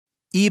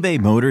eBay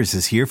Motors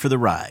is here for the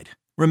ride.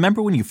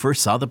 Remember when you first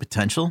saw the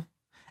potential?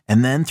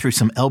 And then through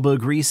some elbow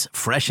grease,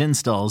 fresh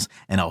installs,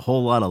 and a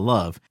whole lot of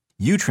love,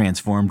 you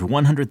transformed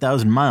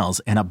 100,000 miles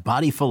and a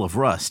body full of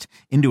rust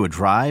into a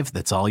drive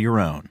that's all your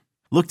own.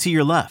 Look to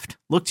your left.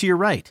 Look to your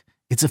right.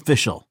 It's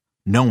official.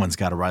 No one's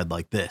got a ride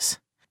like this.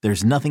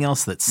 There's nothing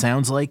else that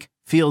sounds like,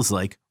 feels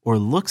like, or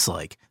looks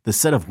like the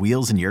set of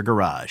wheels in your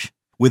garage.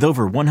 With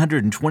over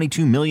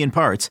 122 million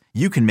parts,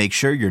 you can make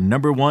sure your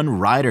number one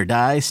ride or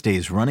die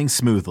stays running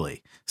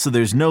smoothly. So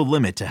there's no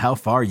limit to how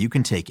far you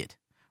can take it.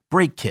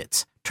 Brake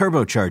kits,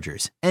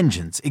 turbochargers,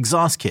 engines,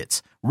 exhaust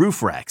kits,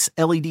 roof racks,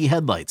 LED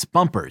headlights,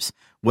 bumpers,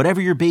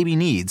 whatever your baby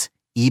needs,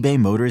 eBay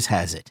Motors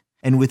has it.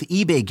 And with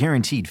eBay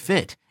Guaranteed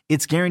Fit,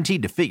 it's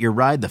guaranteed to fit your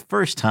ride the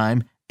first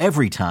time,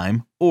 every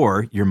time,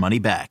 or your money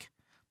back.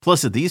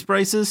 Plus at these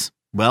prices,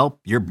 well,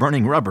 you're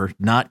burning rubber,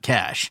 not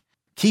cash.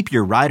 Keep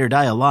your ride or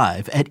die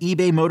alive at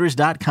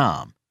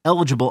ebaymotors.com.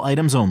 Eligible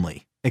items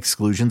only.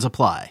 Exclusions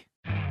apply.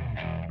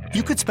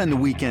 You could spend the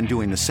weekend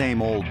doing the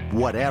same old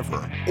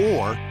whatever,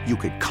 or you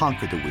could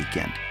conquer the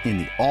weekend in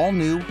the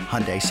all-new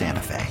Hyundai Santa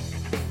Fe.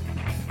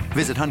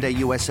 Visit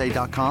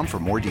HyundaiUSA.com for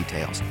more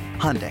details.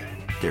 Hyundai,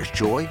 there's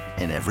joy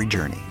in every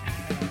journey.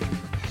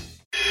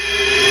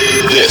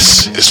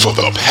 This is for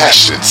the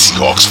passionate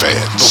Seahawks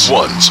fans. The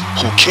ones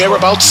who care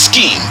about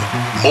scheme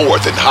more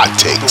than hot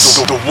takes.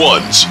 The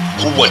ones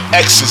who want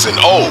X's and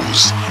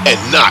O's and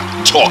not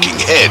talking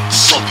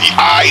heads. From the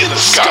eye in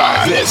the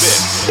sky,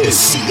 this is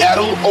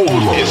Seattle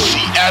Overload.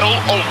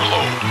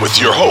 With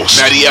your hosts,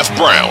 Matty F.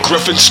 Brown,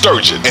 Griffin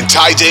Sturgeon, and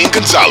Ty Dane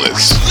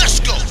Gonzalez. Let's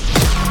go.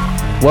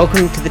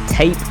 Welcome to the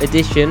tape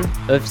edition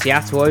of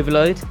Seattle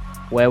Overload,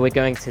 where we're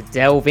going to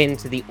delve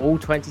into the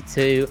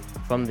All-22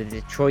 from the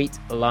Detroit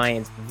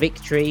Lions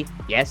victory.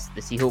 Yes,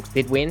 the Seahawks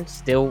did win.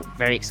 Still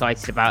very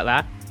excited about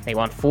that. They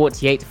won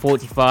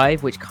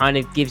 48-45, which kind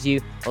of gives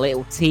you a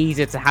little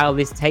teaser to how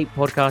this tape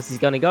podcast is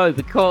going to go.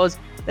 Because,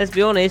 let's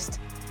be honest,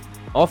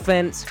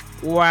 offense,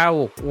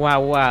 wow.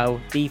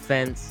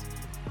 Defense,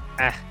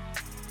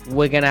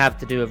 we're going to have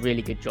to do a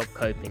really good job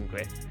coping,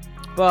 Griff.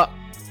 But,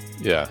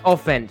 yeah,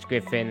 offense,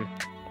 Griffin,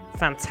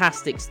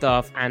 fantastic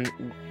stuff. And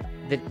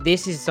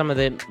this is some of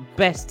the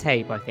best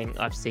tape I think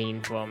I've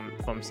seen from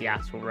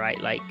Seattle,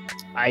 right? Like,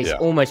 it's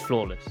almost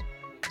flawless.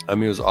 I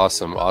mean, it was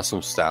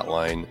awesome stat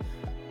line.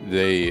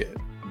 They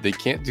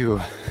can't do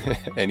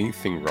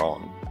anything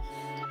wrong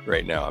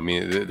right now. I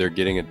mean, they're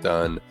getting it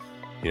done,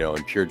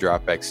 in pure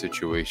dropback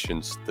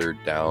situations, third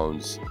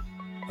downs.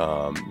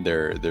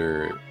 They're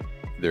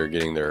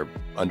getting their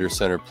under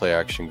center play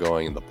action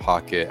going in the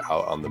pocket,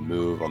 out on the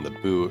move, on the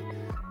boot.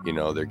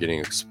 They're getting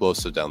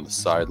explosive down the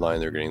sideline.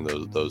 They're getting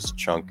those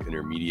chunk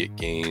intermediate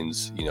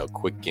gains,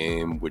 quick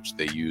game, which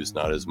they use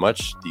not as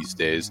much these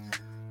days.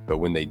 But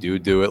when they do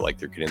it, like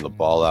they're getting the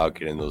ball out,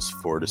 getting those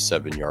 4 to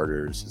 7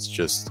 yarders. It's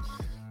just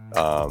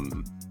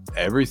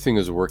everything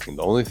is working.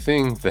 The only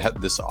thing that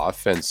this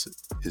offense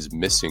is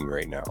missing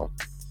right now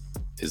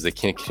is they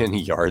can't get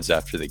any yards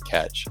after the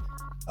catch.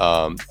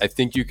 I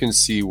think you can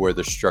see where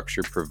the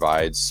structure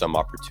provides some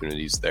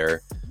opportunities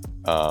there.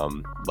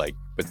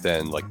 But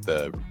then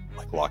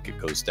Lockett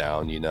goes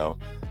down,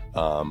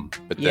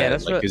 but then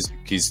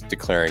he's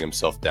declaring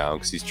himself down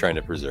because he's trying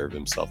to preserve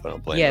himself. I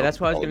don't blame him. Yeah, that's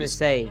what I was going to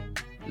say.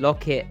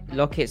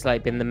 Lockett's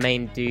like been the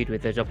main dude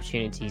with those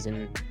opportunities,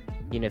 and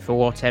for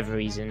whatever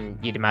reason,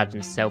 you'd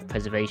imagine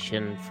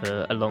self-preservation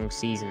for a long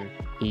season.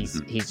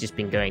 He's just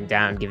been going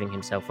down, giving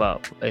himself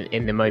up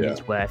in the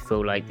moments where I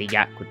feel like the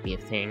yak would be a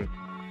thing.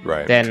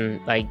 Right.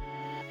 Then like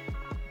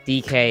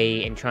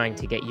DK in trying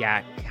to get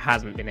yak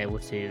hasn't been able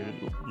to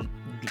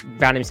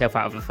ran himself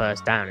out of a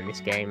first down in this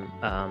game.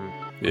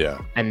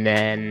 And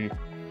then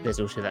there's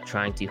also that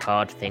trying too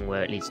hard thing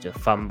where it leads to a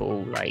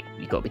fumble. Like,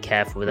 you got to be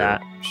careful with that.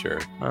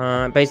 Sure.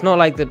 But it's not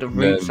like the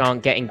routes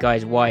aren't getting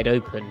guys wide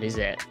open, is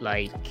it?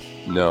 Like,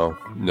 no.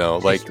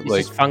 It's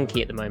just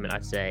funky at the moment,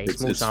 I'd say.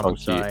 Small sample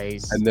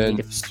size. And then,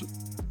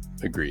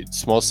 agreed.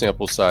 Small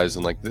sample size,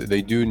 and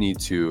they do need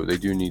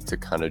to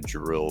kind of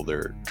drill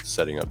their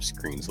setting up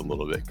screens a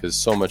little bit, because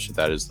so much of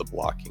that is the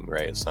blocking,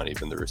 right? It's not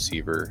even the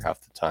receiver half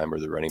the time or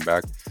the running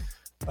back.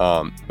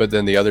 But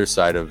then the other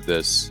side of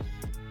this,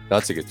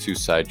 not to get too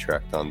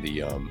sidetracked on the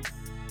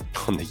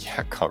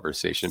yak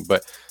conversation,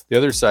 but the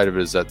other side of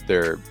it is that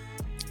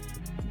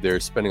they're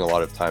spending a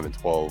lot of time in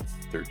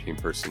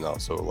 12-13 personnel.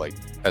 So like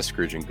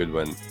Eskridge and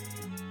Goodwin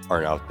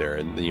aren't out there,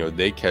 and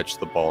they catch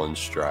the ball in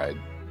stride.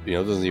 It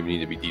doesn't even need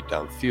to be deep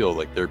downfield.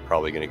 Like, they're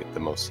probably going to get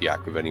the most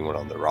yak of anyone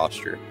on the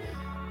roster.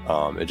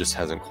 It just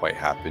hasn't quite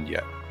happened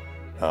yet.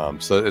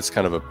 So it's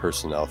kind of a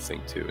personnel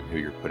thing too, and who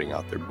you're putting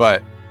out there,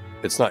 but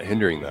it's not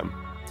hindering them.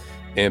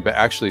 But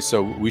actually,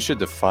 so we should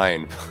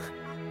define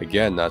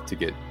again, not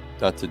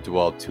to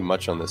dwell too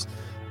much on this.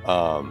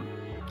 On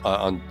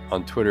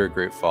Twitter, a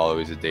great follow.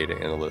 He's a data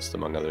analyst,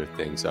 among other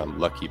things.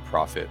 Lucky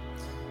Prophet.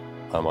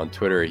 On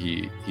Twitter,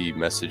 he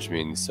messaged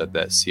me and he said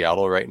that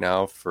Seattle right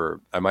now,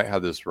 I might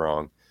have this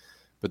wrong,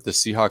 but the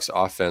Seahawks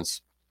offense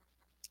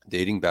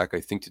dating back, I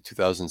think, to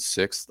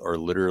 2006 are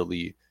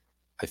literally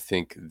I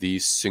think, the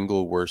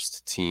single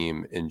worst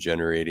team in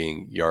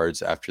generating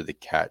yards after the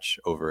catch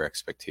over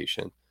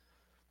expectation.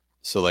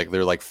 So like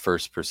they're like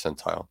first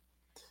percentile.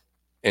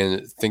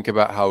 And think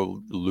about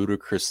how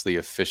ludicrously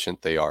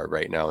efficient they are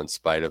right now in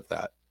spite of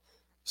that.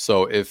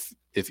 So if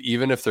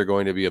even if they're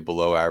going to be a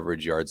below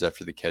average yards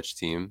after the catch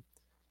team,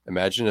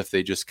 imagine if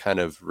they just kind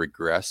of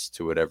regress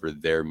to whatever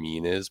their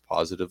mean is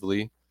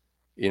positively.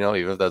 Even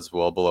if that's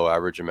well below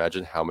average,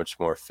 imagine how much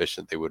more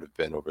efficient they would have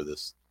been over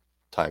this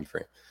time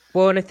frame.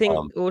 Well, and I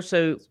think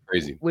also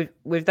crazy.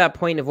 with that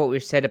point of what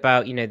we've said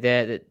about,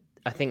 that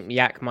I think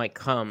Yak might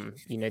come,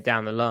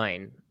 down the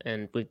line,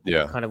 and with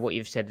kind of what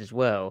you've said as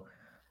well,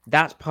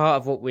 that's part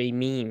of what we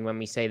mean when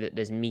we say that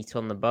there's meat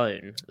on the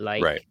bone.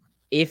 Like,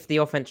 if the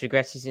offense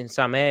regresses in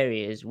some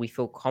areas, we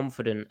feel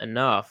confident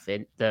enough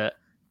that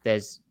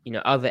there's,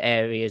 other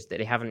areas that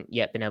they haven't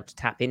yet been able to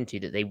tap into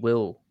that they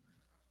will.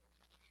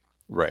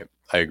 Right.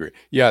 I agree.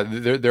 Yeah,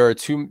 there are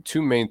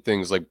two main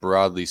things, like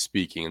broadly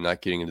speaking, and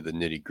not getting into the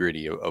nitty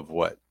gritty of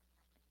what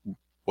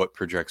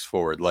projects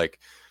forward. Like,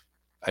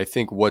 I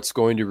think what's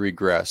going to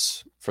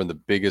regress from the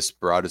biggest,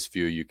 broadest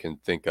view you can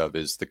think of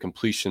is the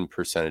completion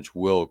percentage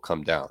will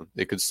come down.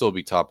 It could still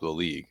be top of the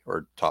league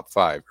or top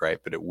 5, right?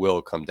 But it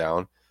will come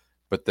down.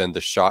 But then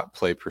the shot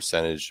play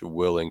percentage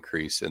will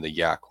increase and the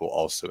yak will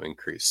also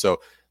increase.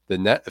 So the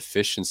net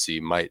efficiency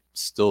might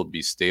still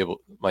be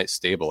might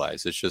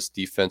stabilize. It's just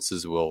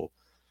defenses will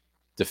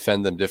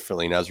defend them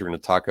differently. And as we're going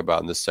to talk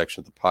about in this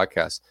section of the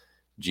podcast,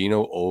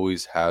 Geno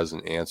always has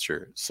an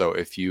answer. So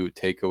if you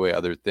take away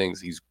other things,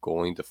 he's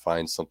going to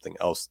find something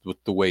else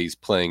with the way he's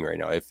playing right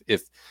now.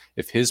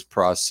 If his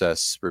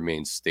process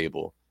remains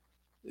stable,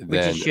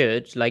 which it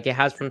should, like it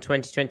has from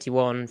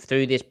 2021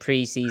 through this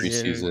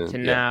preseason to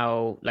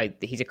now,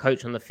 like he's a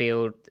coach on the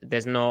field.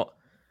 There's not,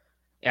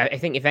 I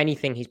think if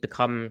anything, he's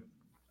become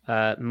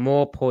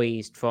more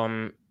poised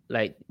from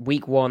like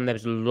week 1. There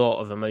was a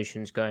lot of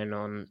emotions going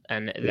on,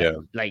 and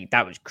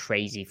that was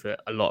crazy for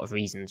a lot of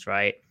reasons,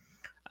 right?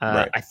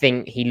 I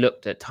think he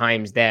looked at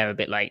times there a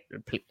bit like,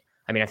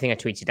 I mean, I think I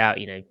tweeted out,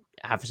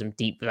 have some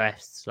deep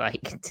breaths,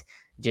 like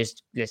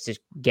let's just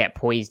get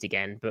poised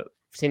again. But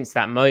since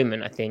that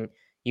moment, I think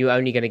you're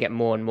only going to get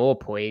more and more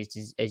poised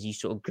as you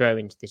sort of grow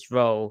into this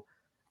role.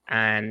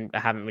 And I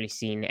haven't really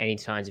seen any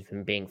signs of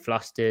him being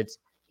flustered.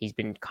 He's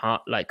been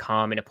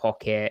calm in a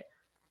pocket.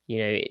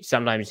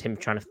 Sometimes him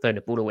trying to throw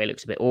the ball away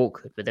looks a bit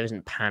awkward, but there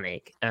isn't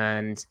panic.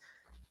 And,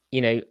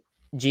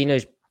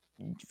 Geno's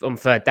on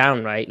third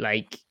down, right?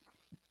 Like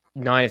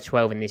 9 of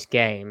 12 in this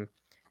game.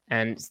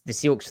 And the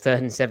Seahawks 3rd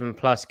and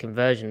 7+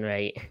 conversion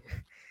rate,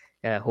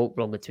 Hawk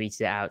Blogger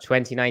tweeted it out,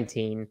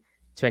 2019,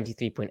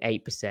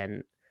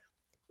 23.8%,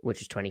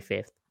 which is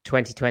 25th.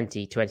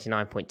 2020,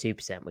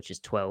 29.2%, which is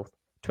 12th.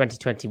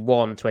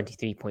 2021,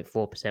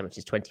 23.4%, which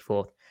is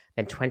 24th.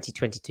 Then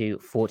 2022,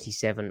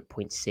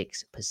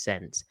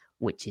 47.6%,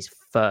 which is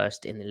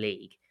 1st in the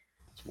league.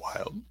 It's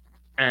wild.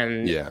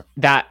 And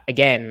that,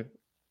 again,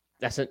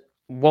 that's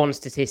one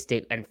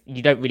statistic, and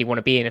you don't really want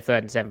to be in a 3rd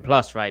and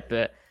 7+, right?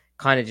 But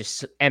kind of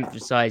just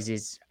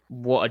emphasizes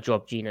what a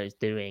job Geno's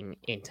doing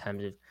in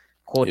terms of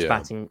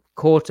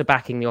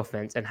quarterbacking the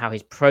offense, and how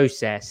his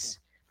process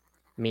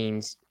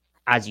means,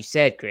 as you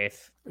said,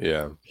 Griff,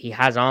 he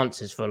has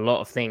answers for a lot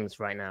of things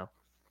right now.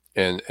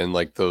 And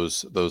like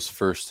those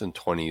 1st and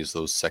 20s,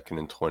 those 2nd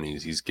and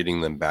 20s, he's getting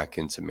them back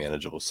into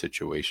manageable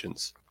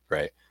situations,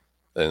 right?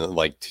 And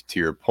like to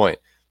your point,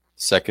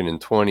 2nd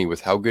and 20,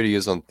 with how good he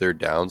is on 3rd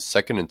down,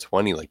 2nd and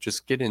 20, like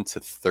just get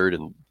into 3rd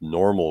and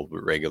normal,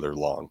 regular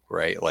long,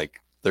 right? Like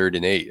 3rd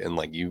and 8, and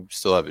like you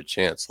still have a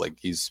chance. Like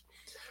he's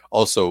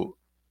also,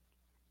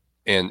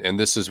 and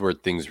this is where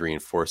things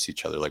reinforce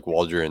each other. Like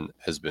Waldron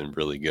has been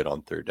really good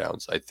on 3rd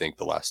downs, I think,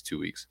 the last 2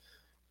 weeks,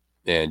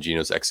 and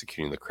Geno's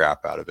executing the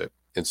crap out of it.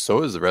 And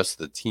so is the rest of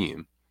the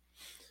team,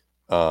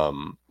 for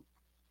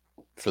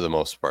the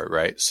most part,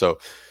 right? So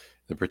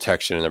the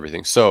protection and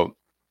everything. So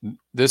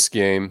this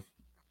game,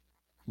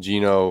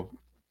 Geno,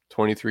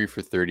 23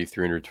 for 30,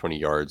 320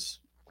 yards.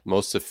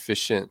 Most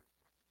efficient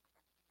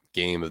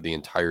game of the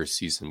entire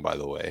season, by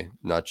the way.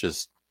 Not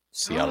just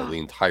Seattle, the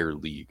entire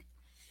league.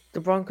 The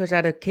Broncos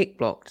had a kick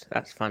blocked.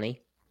 That's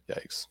funny.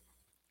 Yikes.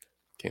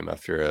 Came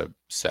after a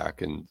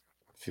sack in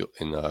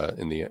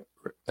the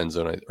end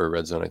zone or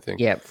red zone, I think.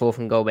 Yeah, 4th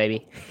and goal,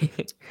 baby.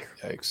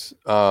 Yikes.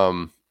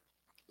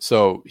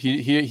 So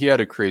he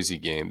had a crazy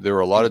game. There were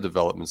a lot of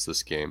developments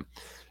this game.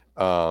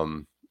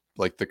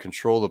 Like the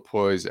control, the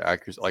poise,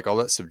 accuracy, like all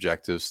that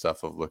subjective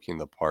stuff of looking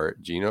the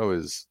part. Geno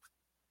is,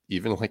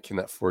 even like in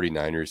that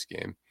 49ers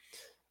game,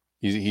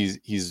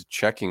 he's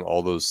checking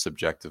all those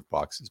subjective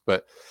boxes.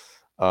 But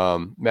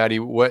Maddie,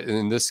 what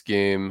in this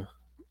game,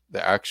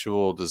 the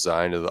actual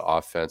design of the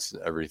offense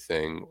and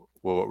everything,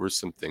 what were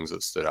some things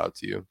that stood out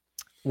to you?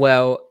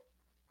 Well,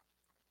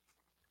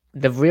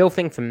 the real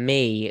thing for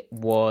me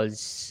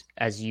was,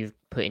 as you've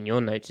put in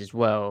your notes as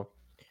well,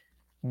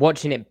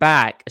 watching it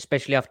back,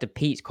 especially after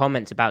Pete's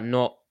comments about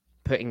not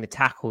putting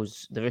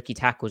the rookie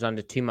tackles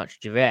under too much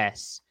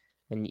duress,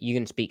 and you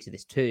can speak to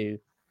this too,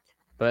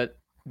 but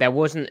there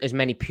wasn't as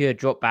many pure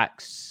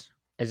dropbacks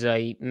as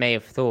I may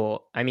have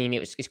thought. I mean,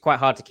 it's quite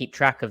hard to keep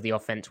track of the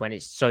offense when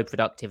it's so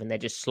productive and they're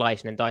just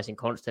slicing and dicing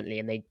constantly,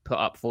 and they put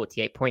up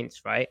 48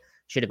 points, right?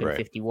 Should have been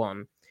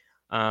 51.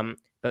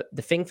 But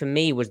the thing for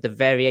me was the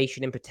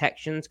variation in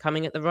protections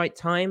coming at the right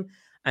time.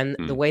 And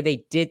the way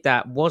they did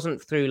that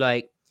wasn't through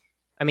like,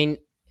 I mean,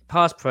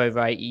 pass pro,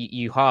 right?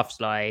 You half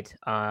slide,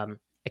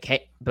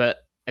 okay,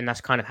 and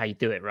that's kind of how you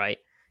do it, right?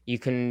 You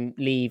can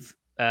leave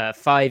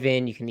 5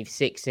 in, you can leave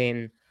 6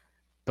 in,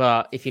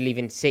 but if you're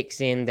leaving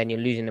 6 in, then you're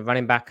losing the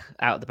running back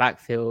out of the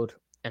backfield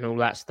and all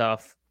that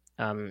stuff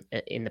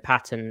in the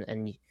pattern,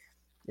 and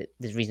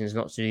there's reasons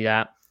not to do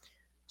that.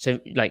 So,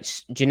 like,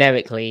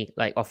 generically,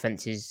 like,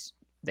 offenses,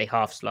 they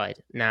half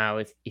slide. Now,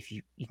 if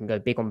you can go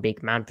big on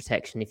big man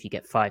protection if you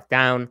get 5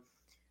 down.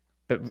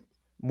 But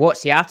what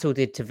Seattle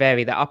did to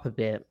vary that up a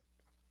bit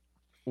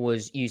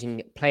was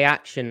using play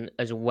action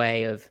as a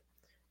way of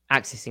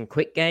accessing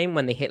quick game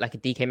when they hit like a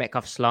DK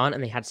Metcalf slant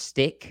and they had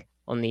stick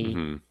on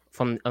the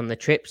on the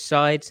trip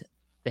side.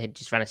 They had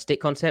just ran a stick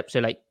concept. So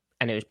like,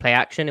 and it was play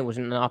action. It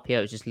wasn't an RPO.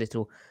 It was just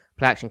little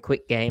play action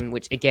quick game,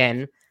 which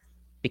again,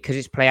 because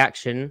it's play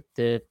action,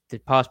 the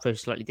pass pro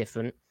is slightly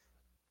different.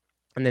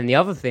 And then the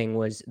other thing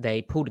was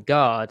they pulled a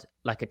guard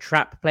like a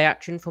trap play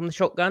action from the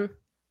shotgun.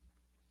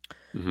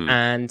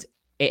 And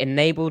it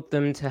enabled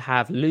them to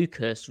have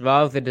Lucas,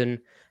 rather than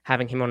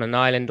having him on an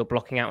island or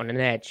blocking out on an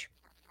edge,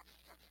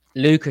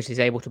 Lucas is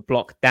able to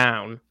block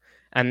down,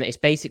 and it's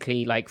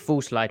basically like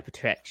full slide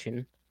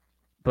protection,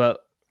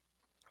 but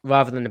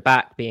rather than the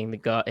back being the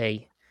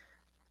guy,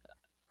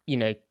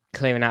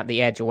 clearing out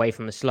the edge away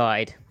from the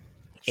slide,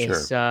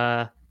 it's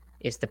the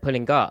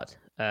pulling guard,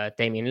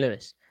 Damian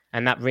Lewis,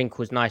 and that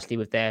wrinkles nicely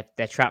with their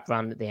trap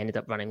run that they ended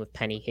up running with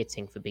Penny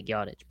hitting for big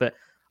yardage. But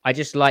I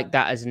just like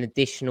that as an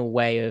additional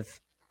way of,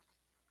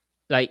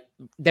 like,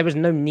 there was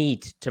no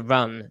need to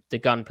run the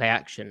gun play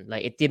action.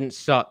 Like, it didn't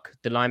suck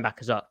the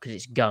linebackers up because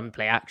it's gun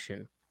play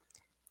action.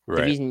 Right.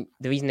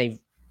 The reason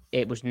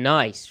it was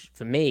nice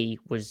for me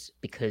was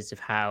because of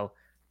how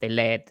they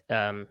layered,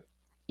 their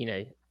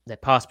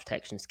pass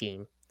protection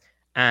scheme.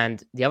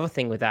 And the other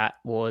thing with that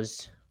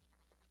was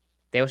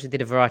they also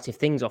did a variety of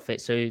things off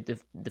it. So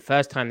the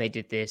first time they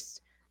did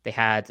this, they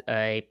had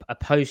a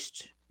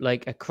post,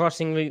 like a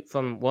crossing route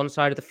from one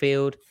side of the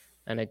field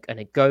and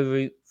a go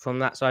route from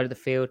that side of the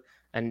field.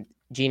 And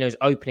Geno's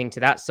opening to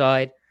that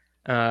side.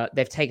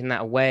 They've taken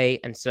that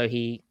away. And so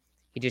he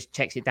just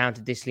checks it down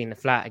to Disley in the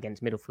flat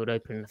against middle field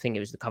open. I think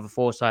it was the cover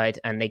 4 side,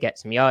 and they get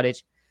some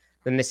yardage.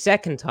 Then the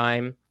second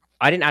time,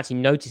 I didn't actually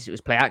notice it was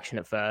play action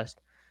at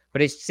first,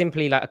 but it's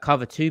simply like a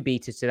cover 2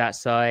 beater to that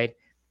side.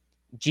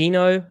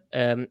 Geno,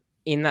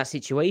 in that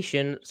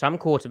situation, some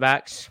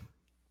quarterbacks,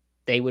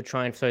 they would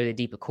try and throw the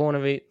deeper corner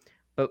route,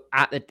 but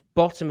at the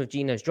bottom of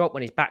Geno's drop,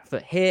 when his back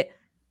foot hit,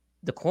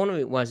 the corner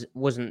route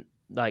wasn't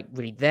like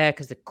really there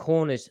because the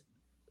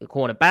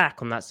corner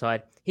back on that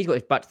side, he's got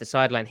his butt to the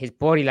sideline. His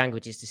body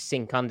language is to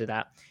sink under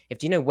that. If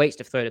Geno waits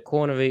to throw the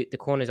corner route, the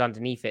corner's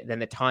underneath it, then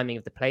the timing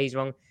of the play is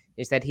wrong.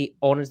 Instead, he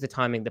honors the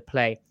timing of the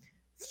play,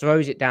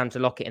 throws it down to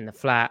Lockett in the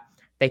flat.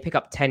 They pick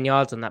up 10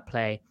 yards on that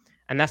play.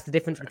 And that's the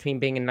difference between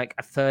being in like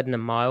a 3rd and a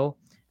mile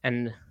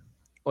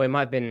or it might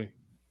have been,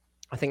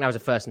 I think that was a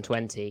 1st and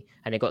 20,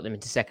 and it got them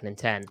into 2nd and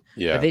 10.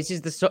 Yeah. But this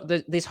is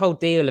this whole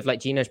deal of like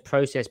Geno's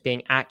process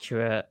being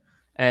accurate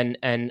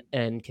and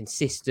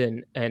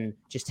consistent and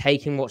just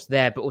taking what's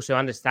there, but also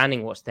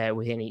understanding what's there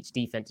within each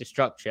defensive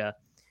structure.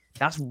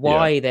 That's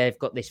why they've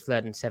got this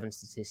 3rd and 7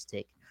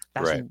 statistic.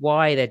 That's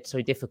why they're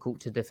so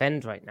difficult to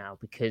defend right now,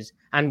 because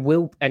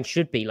and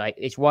should be, like,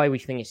 it's why we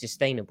think it's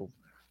sustainable.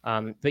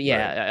 But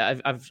yeah,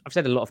 I've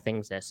said a lot of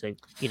things there, so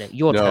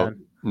your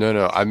turn.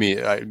 No. I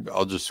mean,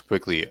 I'll just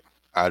quickly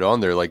add on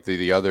there, like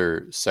the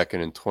other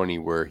 2nd and 20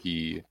 where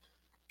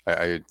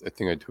I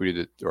think I tweeted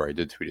it, or I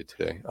did tweet it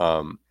today.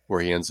 Where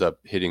he ends up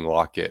hitting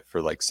Lockett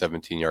for like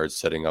 17 yards,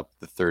 setting up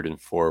the 3rd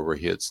and 4 where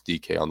he hits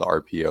DK on the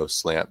RPO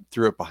slant,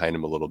 threw it behind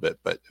him a little bit,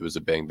 but it was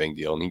a bang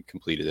deal and he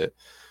completed it.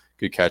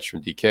 Good catch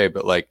from DK.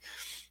 But like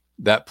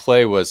that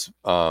play was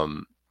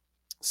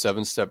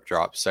 7-step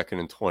drop,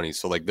 2nd and 20.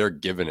 So like they're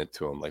giving it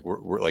to him. Like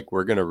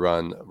we're gonna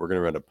run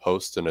a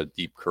post and a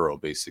deep curl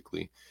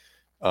basically.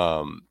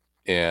 And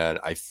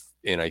I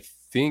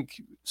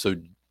think so.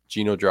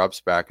 Geno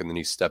drops back and then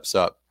he steps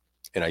up.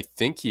 And I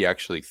think he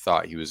actually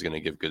thought he was going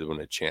to give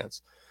Goodwin a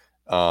chance.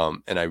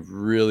 And I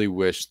really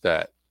wish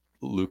that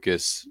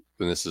Lucas,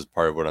 and this is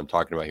part of what I'm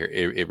talking about here,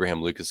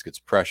 Abraham Lucas gets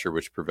pressure,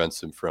 which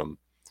prevents him from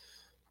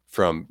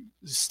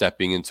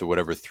stepping into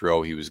whatever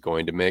throw he was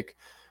going to make.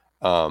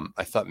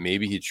 I thought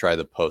maybe he'd try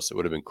the post. It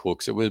would have been cool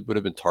because it would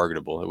have been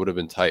targetable. It would have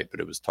been tight,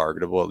 but it was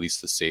targetable. At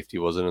least the safety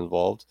wasn't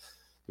involved.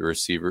 The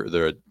receiver,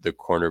 the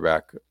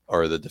cornerback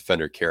or the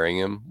defender carrying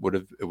him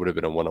it would have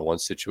been a 1-on-1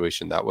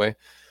 situation that way.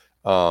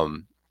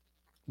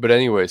 But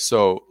anyway,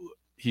 so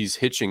he's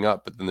hitching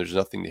up, but then there's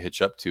nothing to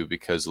hitch up to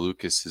because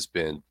Lucas has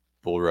been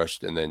bull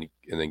rushed and then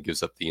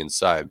gives up the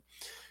inside.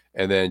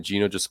 And then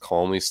Geno just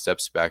calmly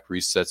steps back,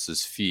 resets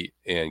his feet,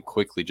 and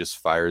quickly just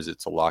fires it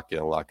to Lockett,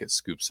 and Lockett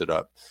scoops it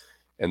up.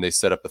 And they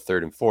set up a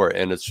 3rd and 4.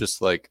 And it's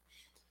just like,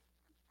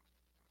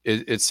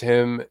 it's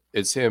him.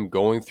 It's him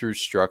going through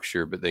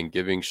structure, but then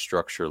giving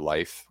structure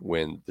life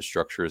when the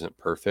structure isn't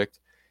perfect,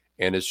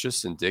 and it's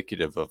just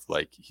indicative of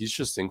like he's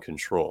just in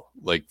control.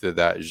 Like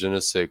that je ne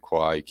sais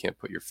quoi, you can't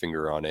put your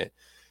finger on it.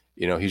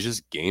 He's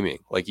just gaming.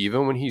 Like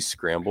even when he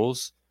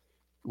scrambles,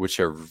 which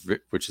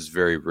is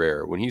very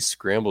rare. When he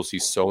scrambles,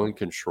 he's so in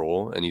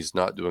control, and he's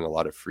not doing a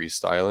lot of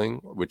freestyling,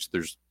 which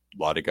there's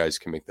a lot of guys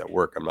can make that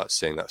work. I'm not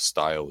saying that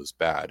style is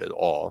bad at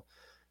all,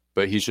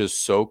 but he's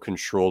just so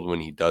controlled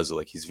when he does it.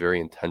 Like he's very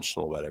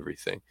intentional about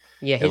everything.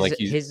 Yeah, And like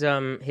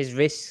his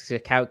risks are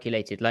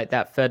calculated. Like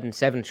that 3rd and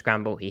 7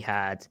 scramble he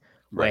had,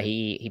 where right,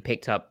 he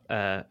picked up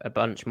a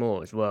bunch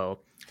more as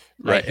well.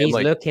 right, Like and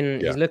like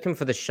he's looking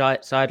for the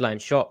sideline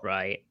shot,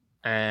 right?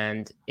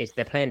 And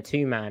they're playing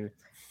 2-man,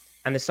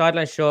 and the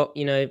sideline shot,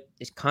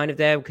 is kind of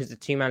there because the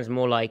 2-man's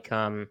more like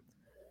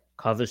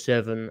cover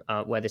 7,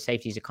 where the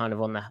safeties are kind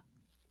of on the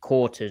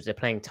quarters. They're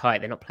playing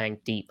tight. They're not playing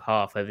deep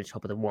half over the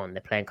top of the 1.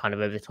 They're playing kind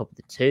of over the top of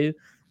the 2,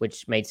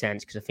 which made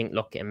sense because I think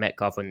Lockett and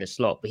Metcalf are in the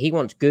slot. But he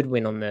wants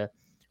Goodwin on the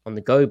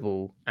go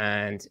ball,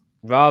 and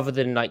rather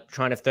than like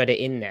trying to thread it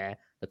in there,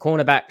 the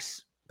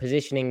cornerback's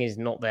positioning is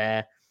not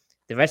there.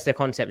 The rest of the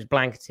concept is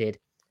blanketed.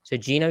 So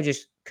Gino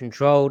just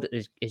controlled,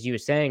 as you were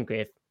saying,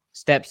 Griff,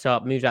 steps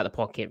up, moves out the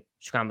pocket,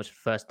 scrambles for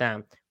first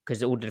down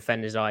because all the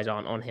defenders' eyes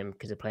aren't on him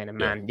because they're playing a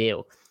man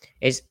deal.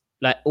 It's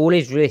like all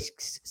his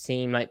risks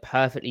seem like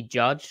perfectly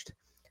judged.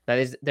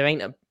 Like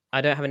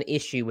I don't have an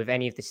issue with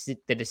any of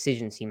the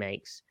decisions he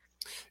makes.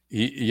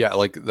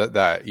 like that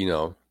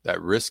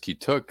that risk he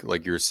took,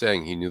 like you were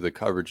saying, he knew the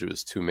coverage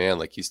was 2-man.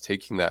 Like he's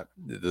taking that,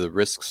 the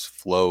risks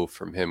flow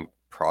from him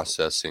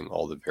processing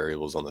all the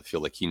variables on the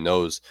field. Like he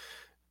knows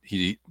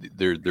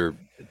they're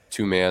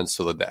 2-man,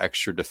 so that the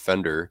extra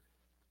defender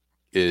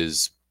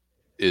is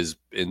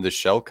in the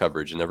shell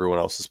coverage and everyone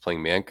else is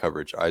playing man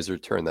coverage. Eyes are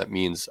turned. That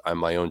means I'm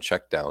my own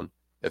check down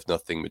if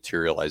nothing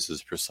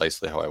materializes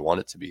precisely how I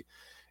want it to be.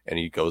 And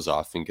he goes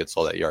off and gets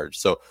all that yardage.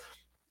 So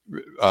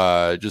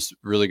just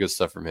really good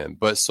stuff from him.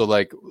 But so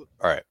like,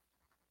 all right,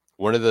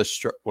 one of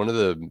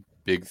the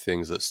big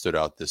things that stood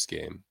out this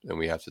game, and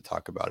we have to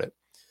talk about it,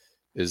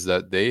 is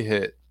that they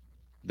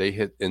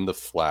hit in the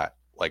flat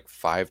like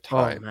 5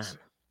 times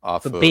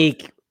off for of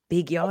big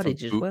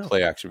yardage as well.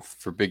 Play action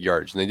for big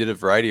yardage. And they did a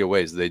variety of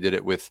ways. They did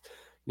it with,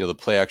 the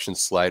play action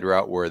slide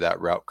route where that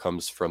route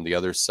comes from the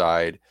other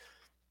side,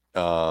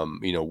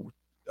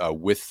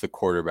 with the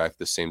quarterback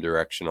the same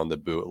direction on the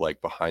boot,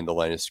 like behind the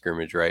line of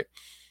scrimmage, right?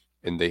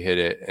 And they hit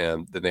it.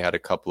 And then they had a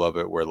couple of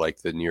it where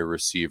like the near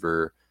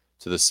receiver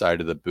to the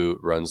side of the boot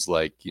runs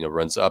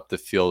runs up the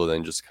field and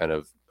then just kind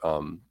of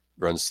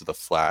runs to the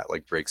flat,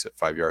 like breaks it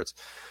 5 yards.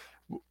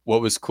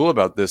 What was cool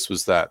about this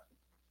was that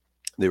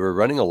they were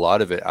running a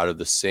lot of it out of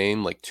the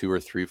same like 2 or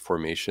 3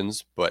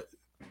 formations, but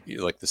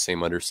like the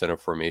same under center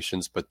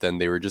formations, but then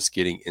they were just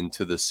getting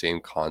into the same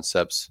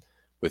concepts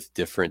with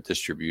different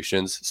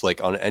distributions. So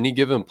like on any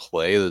given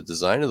play, the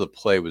design of the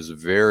play was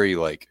very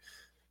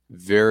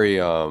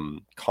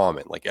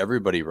common. Like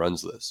everybody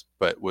runs this,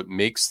 but what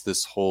makes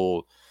this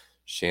whole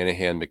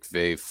Shanahan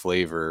McVay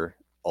flavor,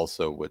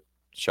 also what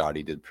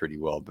Shoddy did pretty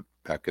well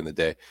back in the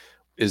day,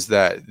 is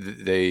that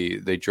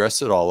they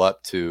dress it all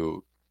up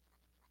to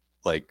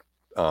like,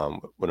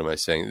 what am I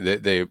saying?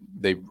 They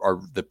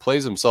are, the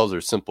plays themselves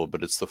are simple,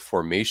 but it's the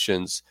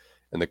formations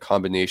and the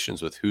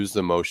combinations with who's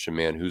the motion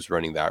man, who's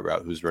running that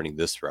route, who's running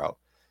this route.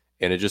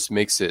 And it just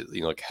makes it,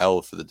 like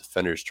hell for the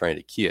defenders trying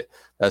to key it.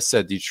 That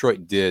said,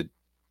 Detroit did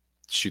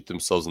shoot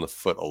themselves in the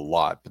foot a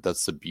lot, but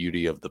that's the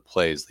beauty of the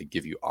plays. They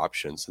give you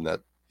options, and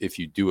that if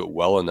you do it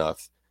well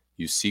enough,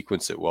 you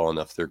sequence it well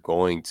enough,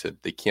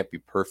 they can't be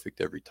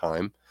perfect every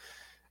time.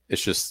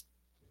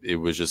 They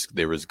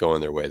was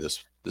going their way.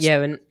 This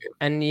yeah,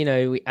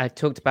 and I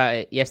talked about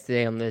it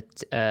yesterday on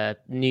the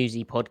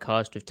Newsy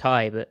podcast with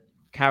Ty, but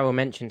Carroll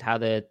mentioned how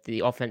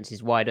the offense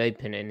is wide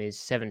open in his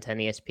 710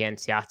 ESPN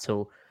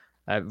Seattle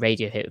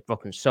radio hit with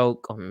Brock and Salk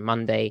on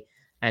Monday,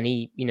 and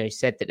he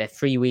said that they're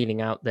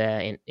freewheeling out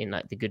there in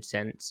like the good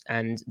sense,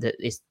 and that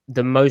it's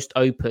the most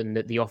open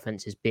that the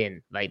offense has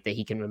been, like that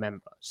he can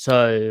remember.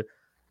 So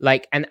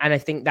like, and I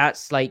think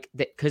that's like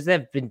because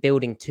they've been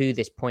building to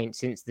this point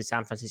since the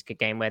San Francisco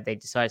game where they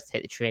decided to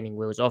take the training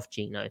wheels off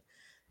Gino.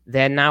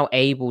 They're now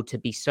able to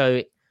be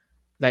so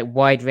like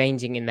wide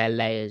ranging in their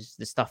layers,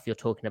 the stuff you're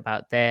talking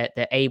about. They're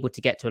able to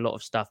get to a lot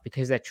of stuff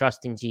because they're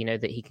trusting Gino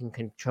that he can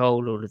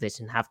control all of this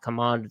and have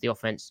command of the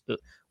offense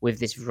with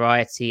this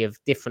variety of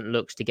different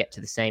looks to get to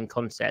the same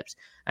concepts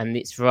and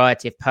this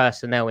variety of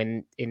personnel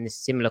in the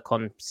similar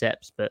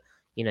concepts, but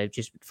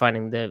just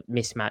finding the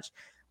mismatch.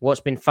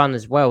 What's been fun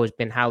as well has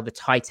been how the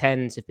tight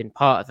ends have been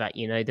part of that.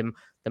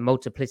 The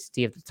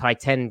multiplicity of the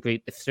tight end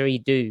group, the 3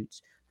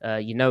 dudes.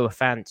 Noah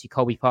Fant,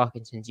 Colby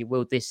Parkinson's,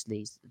 Will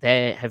Dissly's,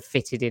 they have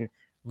fitted in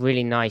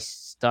really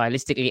nice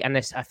stylistically, and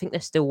I think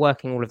they're still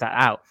working all of that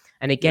out.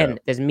 And again,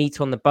 there's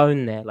meat on the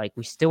bone there. Like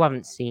we still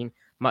haven't seen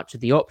much of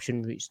the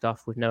option route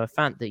stuff with Noah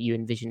Fant that you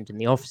envisioned in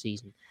the off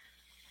season.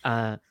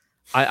 I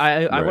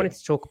wanted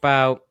to talk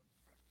about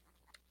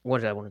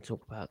what did I want to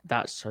talk about?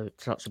 That's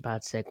such a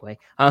bad segue.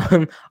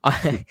 I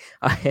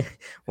In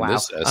wow.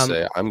 this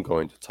essay, I'm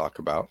going to talk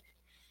about.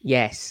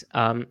 Yes.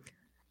 Damn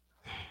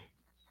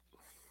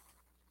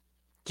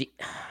it.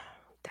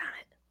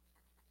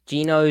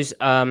 Gino's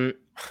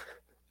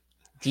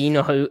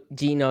Gino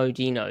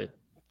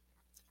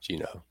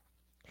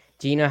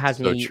has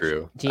So me.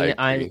 true. Gino,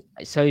 I agree.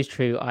 so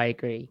true. I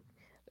agree.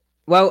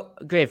 Well,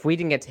 Griff, we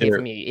didn't get to hear Here-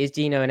 from you. Is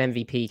Gino an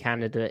MVP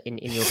candidate in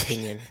your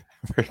opinion?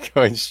 We're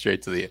going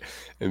straight to the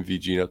MV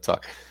Gino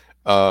talk.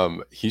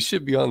 He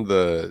should be on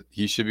the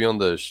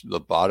the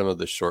bottom of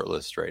the short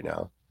list right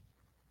now.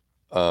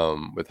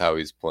 With how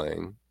he's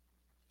playing,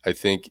 I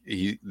think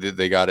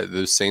they got it.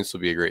 The Saints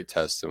will be a great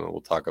test, and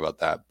we'll talk about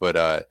that.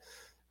 But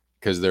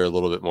because they're a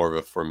little bit more of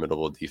a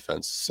formidable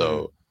defense,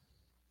 so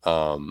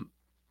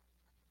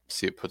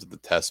see it put to the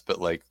test.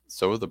 But like,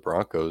 so are the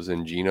Broncos,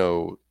 and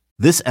Gino.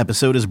 This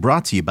episode is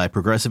brought to you by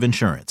Progressive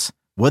Insurance.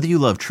 Whether you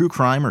love true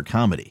crime or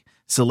comedy,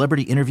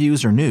 celebrity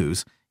interviews or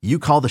news, you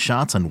call the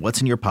shots on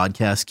what's in your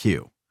podcast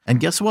queue. And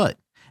guess what?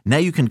 Now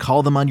you can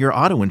call them on your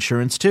auto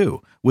insurance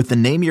too with the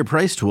Name Your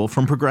Price tool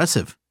from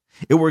Progressive.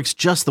 It works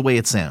just the way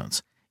it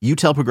sounds. You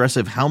tell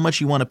Progressive how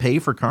much you want to pay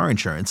for car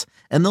insurance,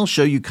 and they'll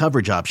show you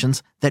coverage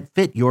options that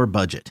fit your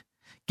budget.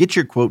 Get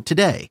your quote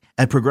today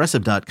at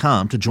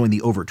Progressive.com to join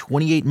the over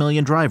 28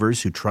 million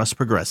drivers who trust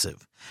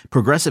Progressive.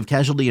 Progressive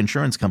Casualty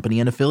Insurance Company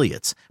and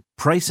Affiliates.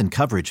 Price and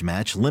coverage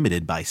match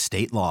limited by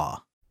state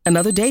law.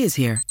 Another day is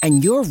here,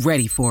 and you're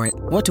ready for it.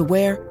 What to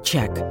wear?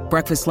 Check.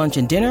 Breakfast, lunch,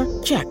 and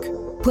dinner? Check.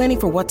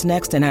 Planning for what's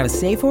next and how to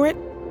save for it?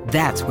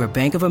 That's where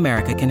Bank of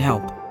America can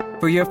help.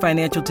 For your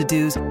financial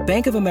to-dos,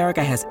 Bank of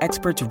America has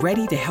experts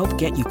ready to help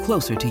get you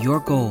closer to your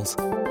goals.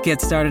 Get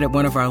started at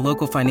one of our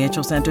local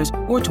financial centers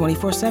or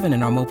 24/7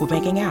 in our mobile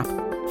banking app.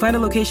 Find a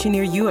location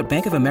near you at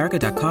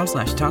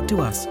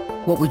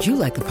bankofamerica.com/talktous. What would you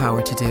like the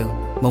power to do?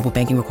 Mobile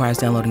banking requires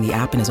downloading the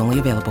app and is only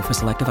available for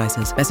select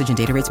devices. Message and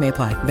data rates may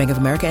apply. Bank of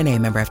America N.A.,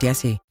 member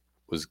FDIC.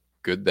 Was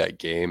good that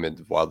game,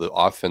 and while the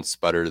offense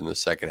sputtered in the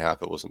second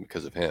half, it wasn't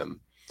because of him.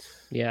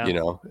 Yeah.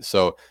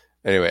 So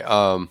anyway,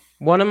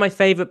 one of my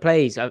favorite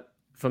plays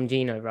from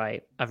Gino,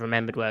 right? I've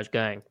remembered where I was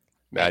going.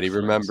 Maddie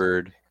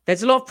remembered.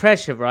 There's a lot of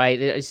pressure,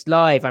 right? It's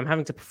live. I'm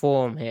having to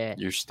perform here.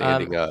 You're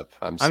standing up.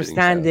 I'm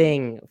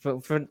standing for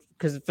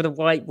the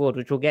whiteboard,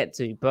 which we'll get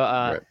to.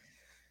 But right.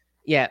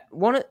 Yeah,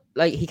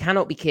 he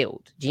cannot be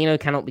killed. Gino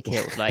cannot be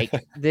killed. Like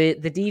the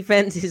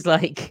defense is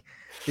like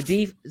so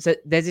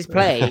there's this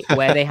play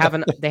where they have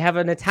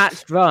an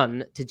attached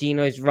run to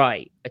Gino's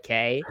right,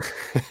 okay,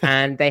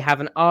 and they have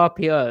an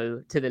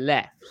RPO to the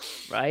left,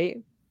 right?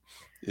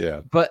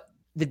 Yeah. But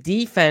the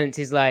defense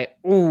is like,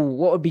 oh,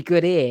 what would be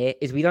good here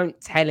is we don't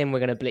tell him we're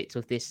going to blitz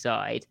off this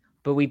side,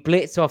 but we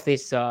blitz off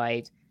this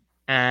side,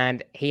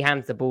 and he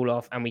hands the ball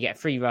off, and we get a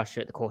free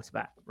rusher at the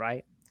quarterback,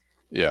 right?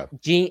 Yeah.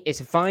 It's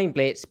a fine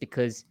blitz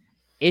because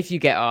if you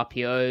get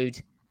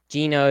RPO'd,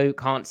 Gino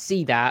can't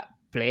see that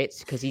blitz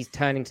because he's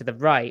turning to the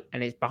right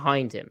and it's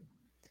behind him.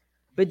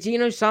 But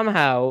Gino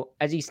somehow,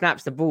 as he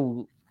snaps the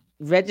ball,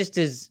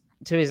 registers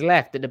to his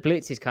left that the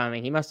blitz is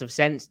coming. He must have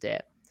sensed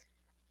it.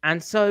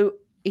 And so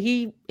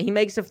he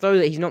makes a throw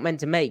that he's not meant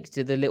to make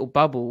to the little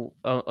bubble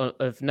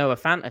of Noah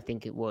Fant, I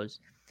think it was.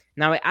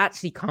 Now, it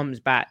actually comes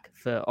back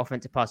for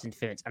offensive pass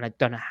interference, and I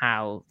don't know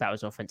how that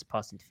was offensive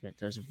pass interference.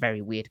 That was a very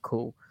weird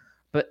call.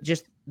 But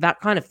just that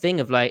kind of thing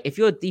of like, if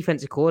you're a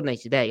defensive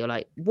coordinator there, you're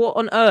like, what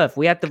on earth?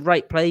 We had the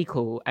right play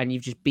call, and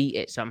you've just beat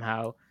it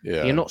somehow.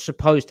 Yeah. You're not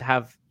supposed to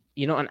have,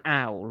 you're not an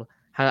owl.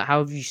 How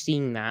have you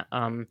seen that?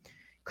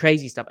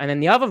 Crazy stuff. And then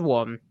the other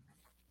one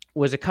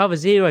was a cover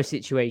zero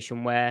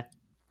situation where...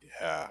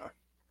 Yeah.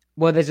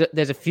 Well,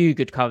 there's a few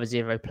good cover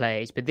zero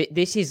plays, but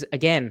this is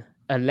again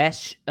a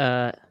less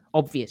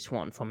obvious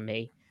one from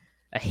me,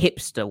 a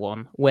hipster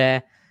one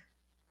where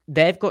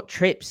they've got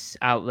trips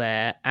out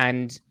there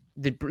and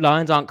the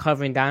Lions aren't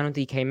covering down on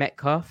DK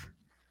Metcalf,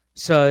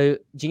 so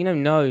Gino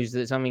knows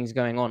that something's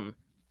going on,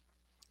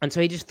 and so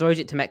he just throws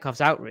it to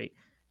Metcalf's out route.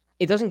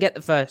 It doesn't get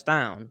the first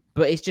down,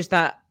 but it's just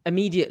that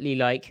immediately,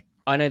 like,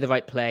 I know the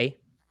right play,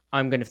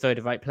 I'm going to throw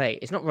the right play.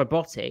 It's not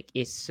robotic.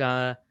 It's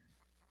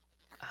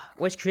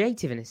it's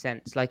creative in a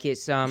sense. Like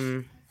it's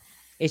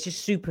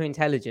just super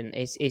intelligent.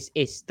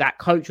 It's that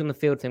coach on the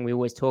field thing we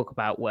always talk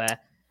about, where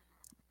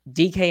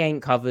DK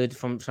ain't covered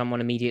from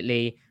someone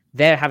immediately.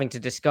 They're having to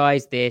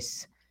disguise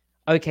this.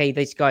 Okay,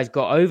 these guys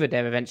got over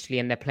there eventually,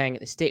 and they're playing at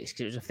the sticks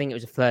because it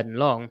was a 3rd and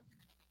long.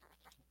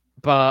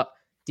 But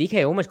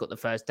DK almost got the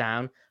first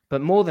down.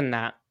 But more than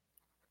that,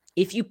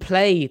 if you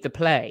play the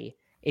play,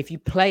 if you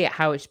play it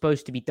how it's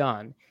supposed to be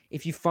done,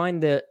 if you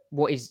find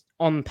what is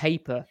on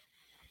paper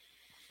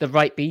the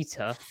right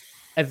beater,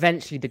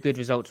 eventually the good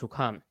results will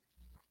come.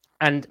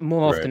 And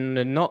more often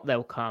than not,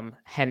 they'll come.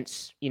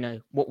 Hence,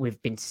 what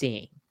we've been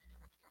seeing.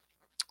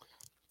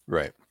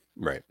 Right.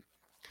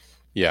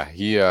 Yeah,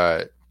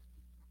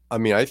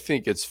 I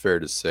think it's fair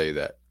to say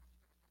that,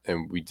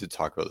 and we did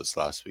talk about this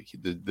last week,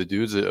 the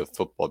dude's a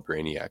football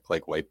brainiac,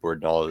 like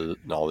whiteboard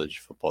knowledge,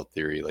 football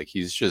theory. Like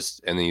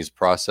he's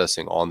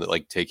processing on that,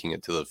 like taking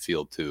it to the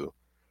field too.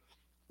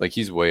 Like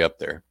he's way up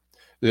there.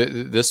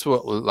 This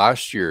what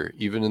last year,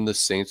 even in the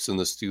Saints and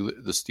the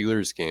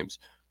Steelers games,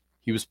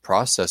 he was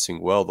processing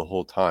well the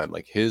whole time.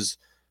 Like his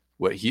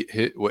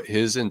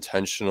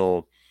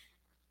intentional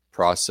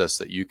process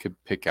that you could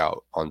pick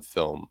out on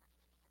film,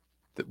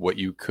 that what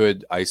you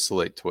could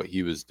isolate to what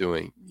he was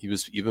doing. He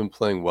was even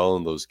playing well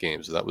in those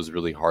games. So that was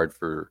really hard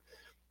for,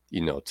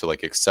 to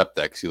like accept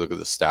that, because you look at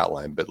the stat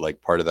line, but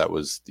like part of that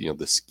was,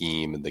 the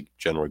scheme and the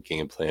general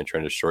game plan,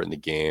 trying to shorten the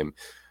game.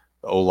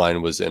 The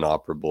O-line was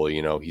inoperable.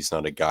 He's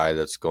not a guy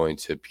that's going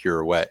to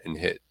pirouette and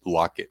hit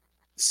Lockett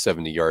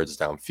 70 yards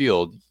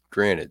downfield.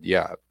 Granted,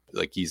 yeah,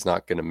 like he's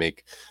not going to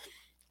make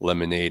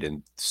lemonade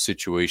in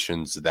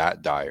situations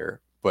that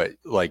dire. But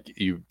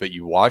you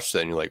watch that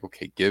and you're like,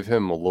 okay, give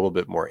him a little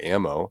bit more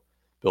ammo,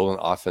 build an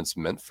offense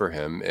meant for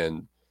him,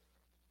 and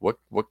what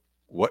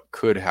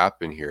could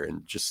happen here?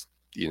 And just,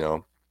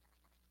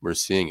 we're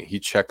seeing it. He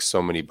checks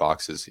so many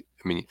boxes.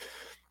 I mean,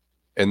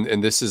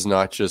 and this is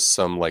not just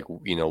some like,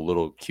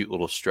 little cute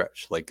little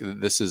stretch. Like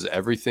this is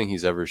everything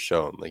he's ever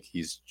shown. Like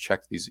he's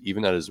checked these,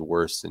 even at his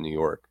worst in New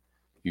York,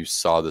 you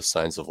saw the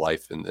signs of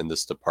life in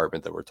this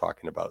department that we're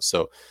talking about.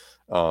 So,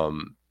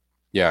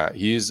 yeah,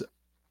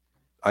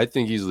 I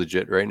think he's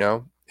legit right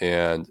now.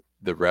 And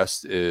the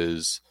rest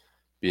is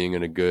being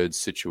in a good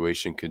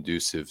situation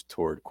conducive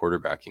toward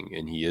quarterbacking.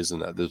 And he is in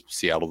that.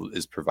 Seattle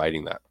is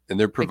providing that. And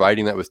they're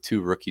providing that with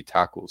 2 rookie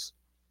tackles.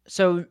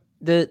 So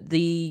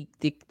the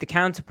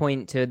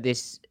counterpoint to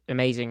this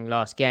amazing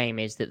last game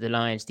is that the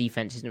Lions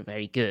defense isn't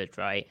very good,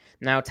 right?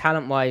 Now,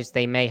 talent-wise,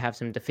 they may have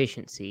some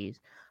deficiencies,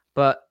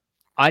 but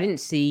I didn't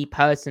see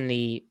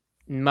personally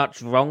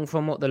much wrong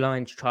from what the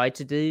Lions tried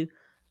to do.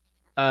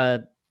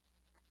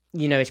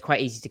 It's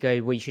quite easy to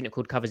go, well, you shouldn't have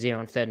called cover 0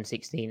 on 3rd and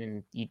 16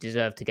 and you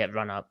deserve to get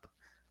run up,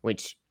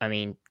 which, I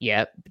mean,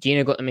 yeah,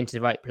 Gino got them into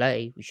the right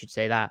play. We should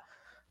say that.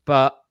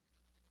 But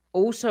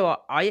also,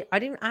 I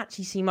didn't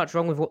actually see much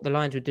wrong with what the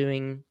Lions were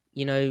doing,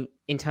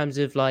 in terms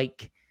of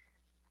like,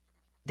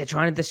 they're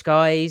trying to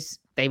disguise.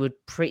 They were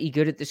pretty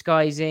good at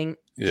disguising.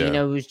 Yeah.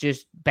 Gino was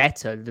just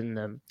better than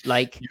them.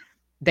 Like,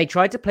 they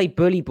tried to play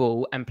bully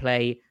ball and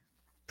play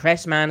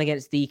press man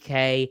against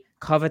DK,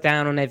 cover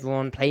down on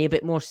everyone, play a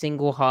bit more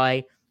single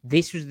high.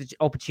 This was the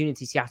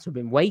opportunity Seattle had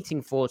been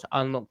waiting for to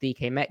unlock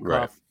DK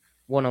Metcalf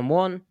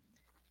one-on-one.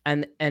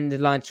 And the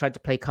Lions tried to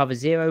play cover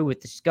 0 with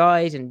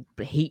disguise and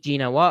heat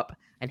Gino up.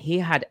 And he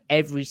had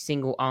every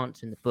single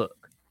answer in the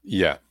book.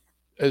 Yeah.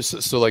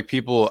 So like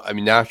people, I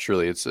mean,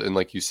 naturally, and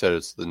like you said,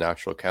 it's the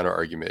natural counter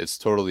argument. It's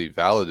totally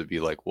valid to be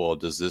like, well,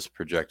 does this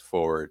project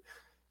forward?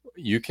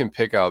 You can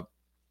pick out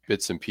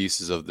bits and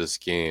pieces of this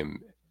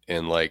game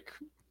and like,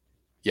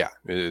 yeah,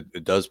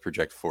 it does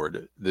project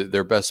forward.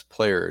 Their best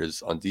player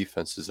is on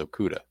defense is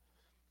Okudah.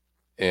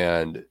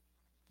 And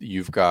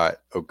you've got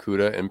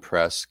Okudah in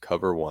press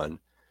cover 1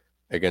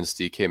 against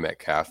DK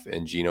Metcalf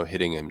and Gino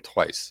hitting him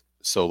twice.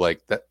 So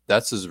like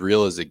that's as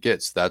real as it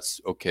gets. That's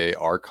okay.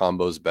 Our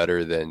combo's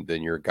better than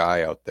your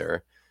guy out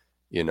there.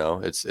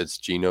 It's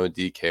Gino and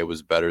DK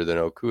was better than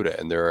Okudah.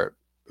 And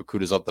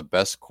Okudah's not the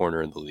best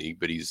corner in the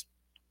league, but he's,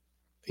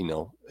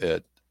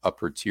 an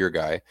upper tier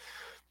guy.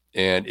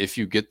 And if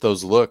you get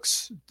those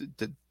looks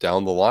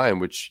down the line,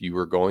 which you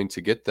were going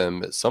to get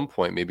them at some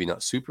point, maybe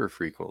not super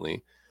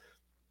frequently,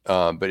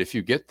 but if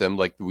you get them,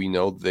 like we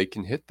know they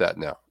can hit that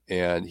now.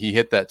 And he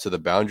hit that to the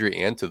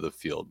boundary and to the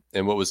field.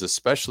 And what was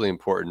especially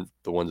important,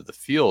 the one to the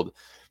field,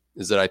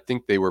 is that I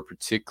think they were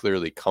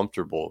particularly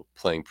comfortable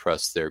playing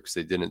press there because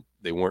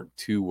they weren't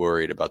too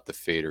worried about the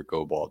fade or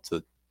go ball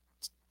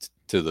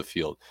to the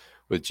field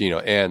with Gino.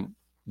 And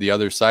the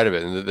other side of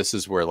it, and this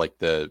is where like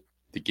the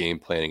game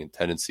planning and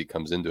tendency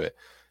comes into it.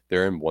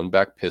 They're in one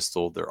back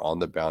pistol. They're on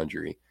the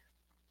boundary.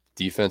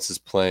 Defense is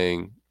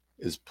playing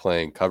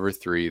cover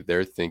 3.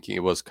 They're thinking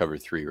it was cover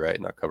 3,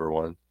 right? Not cover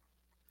 1.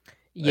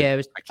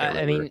 Yeah,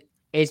 I mean,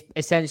 it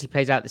essentially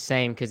plays out the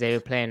same because they were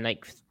playing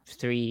like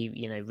 3,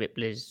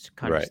 Ripplers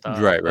kind of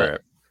stuff. Right.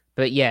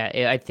 But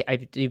yeah, I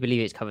do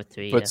believe it's cover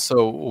 3. But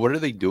so what are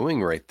they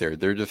doing right there?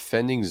 They're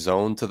defending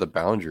zone to the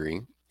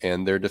boundary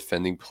and they're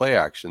defending play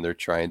action. They're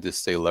trying to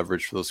stay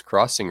leveraged for those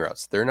crossing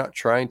routes. They're not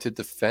trying to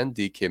defend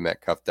DK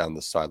Metcalf down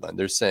the sideline.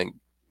 They're saying,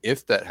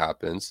 if that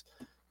happens,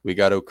 we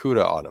got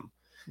Okudah on him.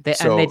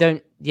 And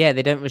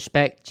they don't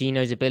respect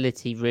Gino's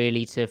ability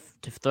really to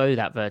throw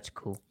that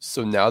vertical.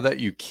 So now that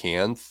you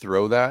can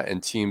throw that,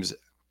 and teams,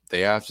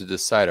 they have to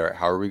decide, all right,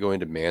 how are we going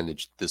to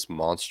manage this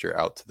monster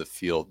out to the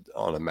field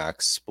on a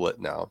max split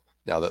now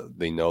that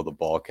they know the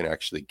ball can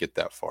actually get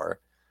that far?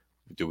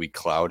 Do we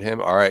cloud him?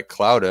 All right,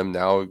 cloud him.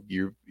 Now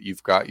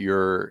you've got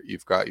your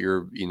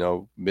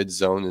mid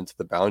zone into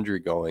the boundary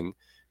going.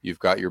 You've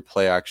got your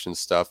play action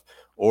stuff.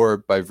 Or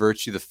by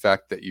virtue of the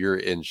fact that you're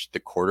in the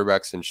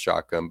quarterback's in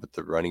shotgun, but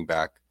the running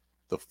back,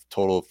 the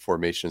total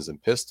formation is in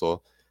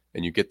pistol,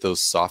 and you get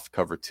those soft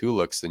cover 2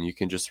 looks, then you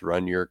can just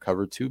run your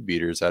cover 2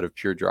 beaters out of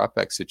pure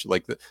dropback situation.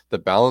 Like the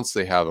balance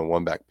they have in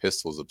one back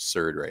pistol is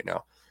absurd right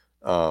now.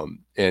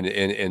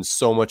 And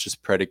so much is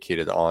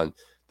predicated on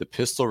the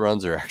pistol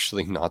runs are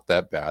actually not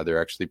that bad.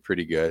 They're actually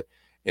pretty good.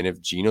 And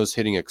if Gino's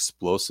hitting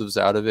explosives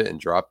out of it and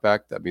drop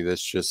back, I mean,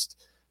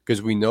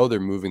 because we know they're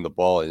moving the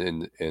ball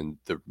in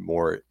the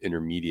more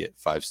intermediate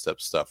 5-step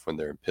stuff when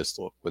they're in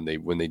pistol, when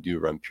they do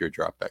run pure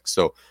dropbacks.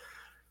 So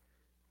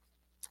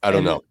I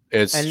don't know.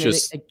 It's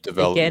just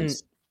development. Again,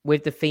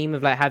 with the theme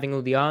of like having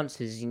all the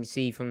answers, you can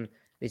see from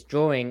this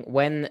drawing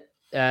when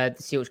the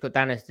Seahawks got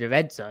down into the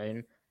red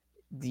zone,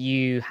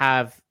 you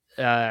have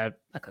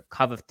like a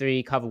cover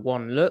 3, cover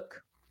 1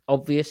 look.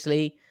 Obvious,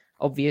 like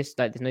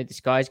there's no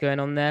disguise going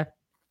on there.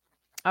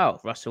 Oh,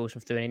 Russell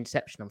Wilson threw an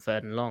interception on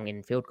 3rd and long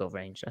in field goal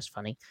range. That's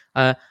funny.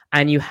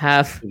 And you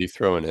have... Did he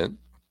throw an in?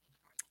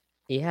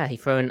 Yeah, he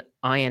threw an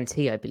INT,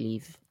 I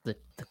believe the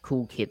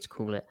cool kids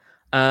call it.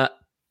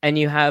 And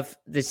you have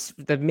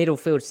the middle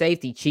field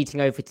safety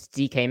cheating over to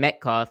DK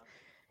Metcalf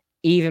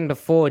even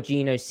before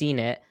Geno's seen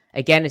it.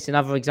 Again, it's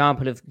another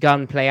example of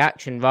gunplay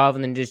action rather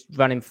than just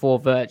running 4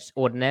 verts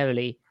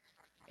ordinarily.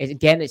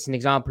 It's an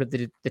example of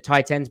the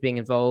tight ends being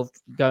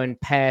involved, going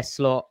pair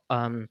slot,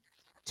 2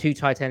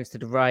 tight ends to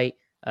the right,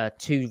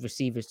 2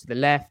 receivers to the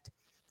left.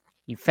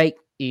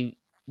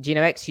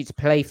 Geno executes a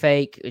play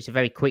fake. It's a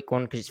very quick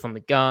one because it's from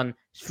the gun.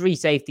 3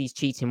 safeties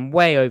cheating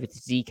way over to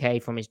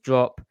DK from his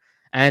drop.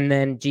 And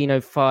then Geno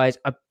fires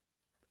a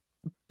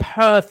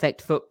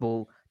perfect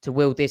football to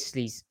Will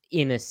Dissly's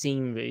inner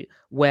seam route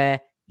where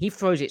he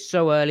throws it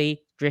so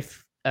early,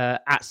 drift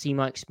at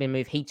C-Mike spin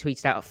move. He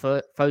tweeted out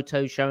a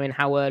photo showing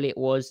how early it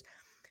was.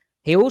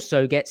 He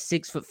also gets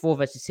 6'4"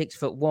 versus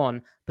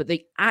 6'1", but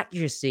the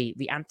accuracy,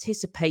 the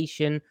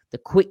anticipation, the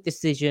quick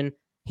decision,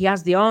 he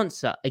has the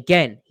answer.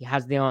 Again, he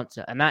has the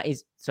answer, and that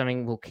is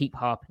something we'll keep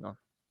harping on.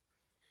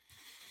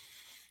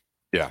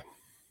 Yeah.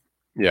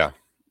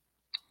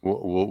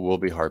 We'll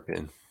be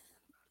harping.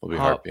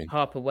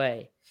 Harp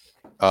away.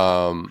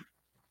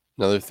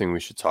 Another thing we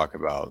should talk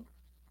about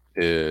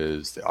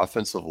is the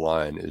offensive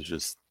line is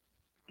just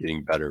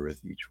getting better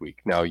with each week.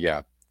 Now,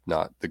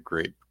 not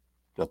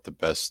the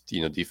best,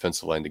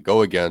 defensive line to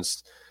go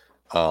against,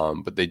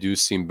 but they do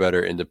seem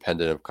better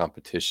independent of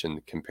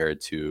competition compared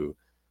to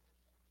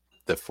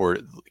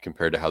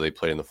how they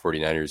played in the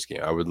 49ers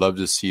game. I would love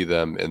to see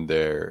them in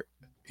their,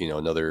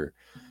 in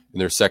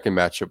their second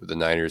matchup with the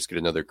Niners get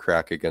another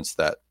crack against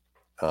that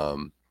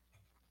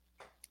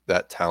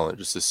talent,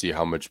 just to see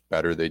how much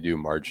better they do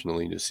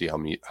marginally, to see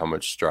how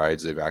much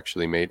strides they've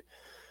actually made.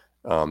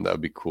 That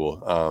would be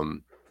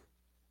cool.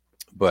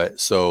 But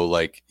so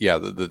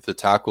the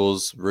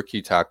tackles,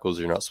 rookie tackles,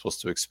 you're not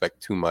supposed to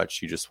expect too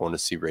much. You just want to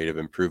see rate of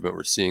improvement.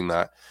 We're seeing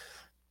that.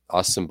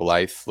 Austin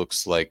Blythe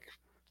looks like,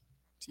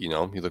 he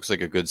looks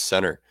like a good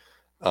center.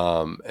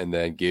 And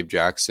then Gabe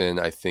Jackson,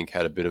 I think,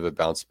 had a bit of a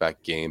bounce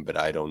back game, but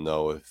I don't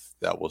know if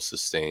that will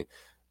sustain.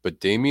 But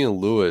Damian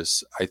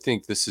Lewis, I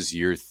think this is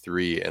year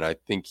 3, and I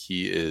think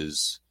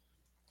he's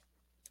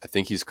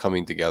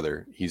coming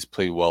together. He's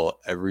played well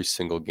every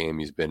single game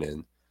he's been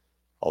in,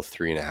 all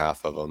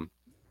 3.5 of them.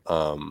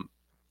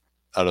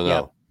 I don't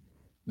know.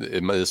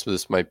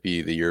 This might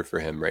be the year for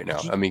him right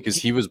now. I mean, because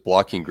he was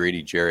blocking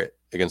Grady Jarrett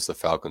against the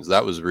Falcons.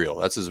 That was real.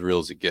 That's as real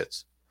as it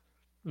gets.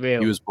 Real.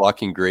 He was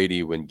blocking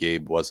Grady when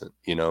Gabe wasn't,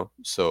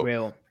 so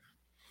real.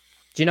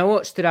 Do you know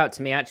what stood out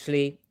to me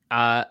actually?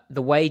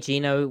 The way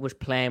Geno was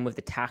playing with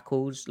the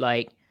tackles,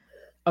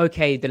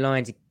 okay, the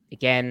lines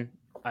again.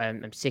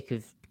 I'm sick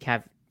of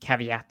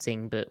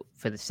caveating, but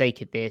for the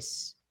sake of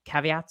this,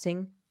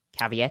 caveating.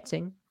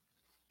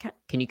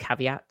 Can you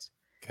caveat?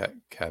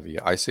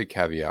 Caveat. I say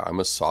caveat. I'm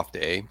a soft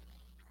A.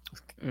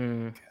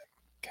 Caveat.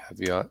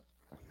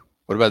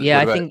 What about?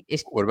 Yeah,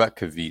 what about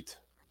caveat?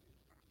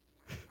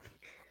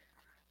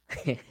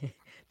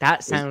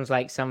 That sounds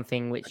like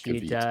something which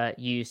you'd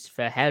use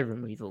for hair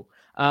removal.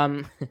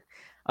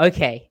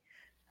 Okay.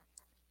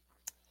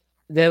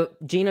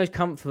 Geno's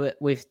comfort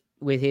with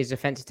his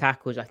offensive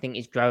tackles, I think,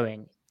 is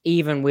growing,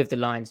 even with the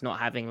Lions not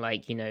having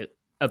a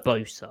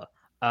Bosa.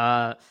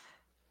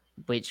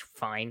 Which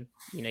fine,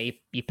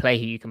 you play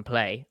who you can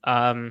play.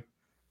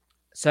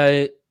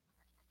 So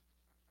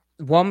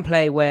one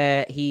play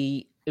where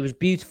it was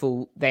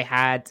beautiful.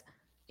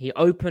 He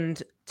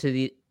opened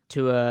to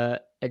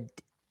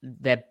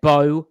their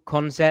bow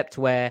concept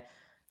where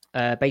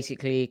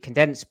basically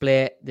condensed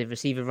split, the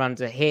receiver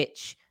runs a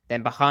hitch,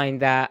 then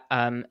behind that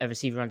a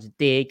receiver runs a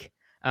dig,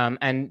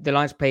 and the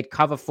Lions played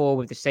cover 4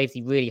 with the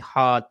safety really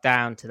hard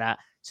down to that,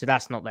 so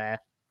that's not there,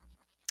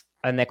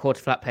 and their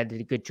quarter flat player did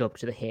a good job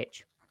to the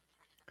hitch.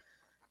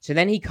 So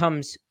then he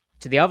comes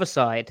to the other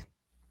side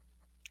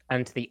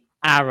and to the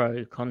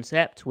arrow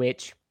concept,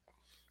 which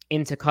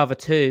into cover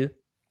 2,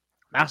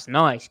 that's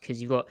nice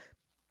because you've got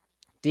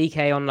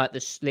DK on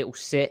this little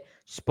sit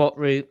spot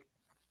route.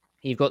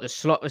 You've got the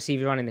slot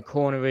receiver running the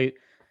corner route,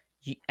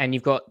 and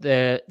you've got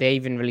they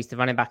even released the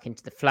running back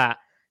into the flat.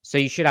 So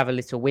you should have a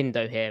little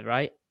window here,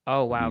 right?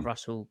 Oh, wow. Mm-hmm.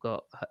 Russell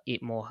got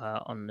more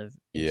hurt on the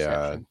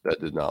Yeah,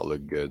 that did not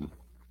look good.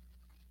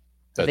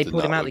 They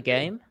pulled him out of the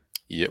game? Good.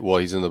 Yeah, well,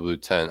 he's in the blue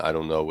tent. I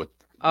don't know what...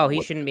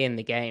 he shouldn't be in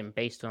the game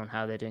based on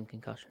how they're doing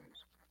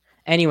concussions.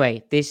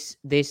 Anyway, this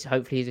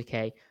hopefully is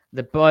okay.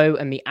 The bow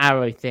and the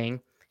arrow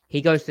thing,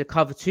 he goes to the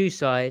cover 2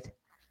 side,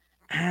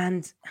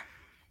 and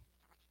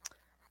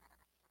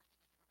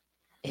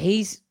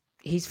he's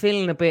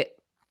feeling a bit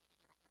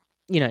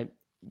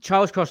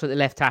Charles Cross at the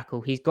left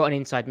tackle, he's got an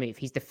inside move.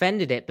 He's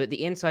defended it, but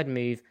the inside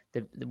move,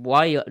 the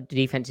why the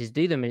defenses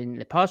do them in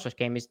the pass rush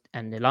game is,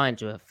 and the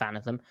Lions are a fan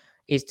of them,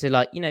 is to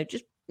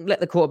just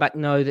let the quarterback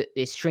know that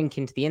it's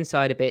shrinking to the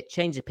inside a bit,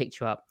 change the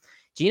picture up.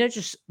 Gino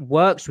just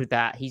works with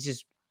that. He's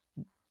just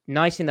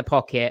nice in the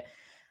pocket.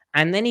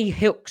 And then he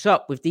hooks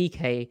up with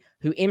DK,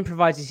 who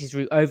improvises his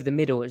route over the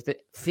middle,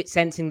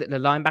 sensing that the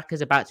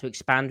linebacker's about to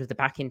expand with the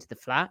back into the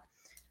flat.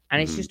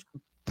 And it's just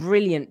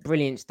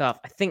brilliant stuff.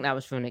 I think that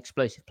was from an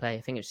explosive play.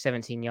 I think it was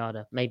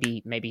 17-yarder.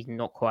 Maybe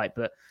not quite,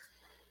 but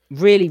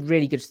really,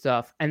 really good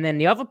stuff. And then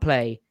the other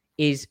play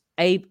is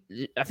I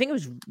think it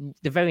was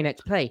the very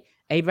next play.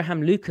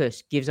 Abraham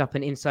Lucas gives up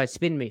an inside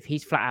spin move.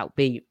 He's flat out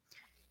beat.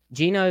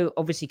 Gino,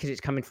 obviously, because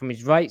it's coming from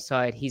his right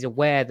side, he's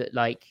aware that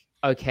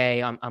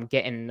okay, I'm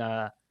getting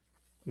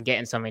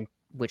something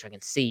which I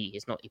can see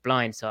is not your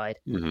blind side.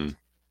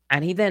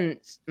 And he then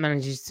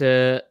manages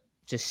to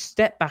just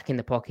step back in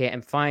the pocket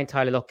and find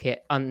Tyler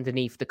Lockett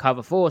underneath the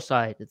cover 4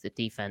 side of the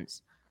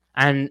defense.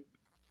 And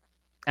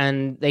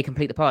they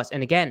complete the pass.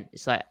 And again,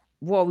 it's like,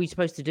 what are we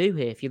supposed to do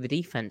here if you're the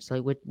defense?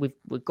 Like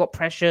we've got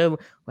pressure,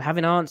 we're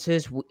having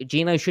answers.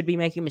 Gino should be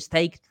making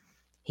mistakes.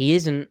 He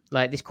isn't.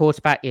 Like, this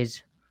quarterback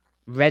is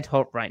red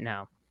hot right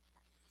now.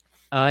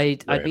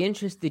 I'd be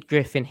interested,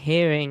 Griff, in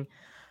hearing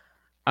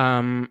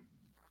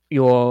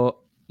your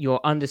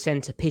under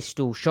center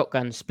pistol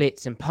shotgun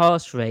splits and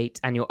pass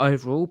rate and your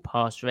overall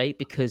pass rate,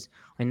 because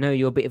I know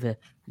you're a bit of a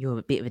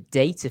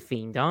data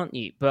fiend, aren't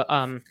you? But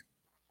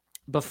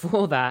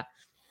before that,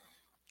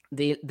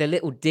 the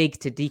little dig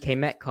to DK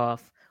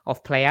Metcalf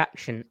off play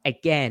action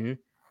again.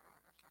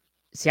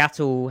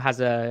 Seattle has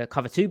a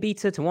cover 2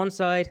 beater to one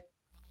side,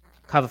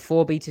 cover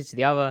 4 beater to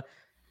the other.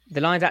 The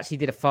Lions actually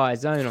did a fire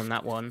zone on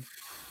that one,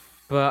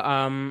 but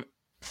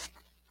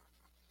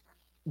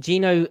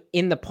Gino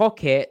in the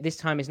pocket this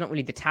time is not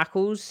really the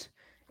tackles.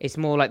 It's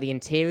more like the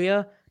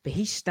interior, but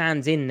he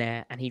stands in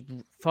there and he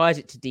fires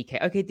it to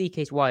DK. Okay,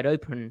 DK's wide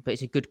open, but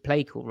it's a good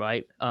play call,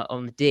 right?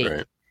 On the dig.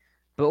 Right.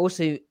 But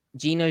also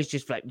Gino's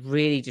just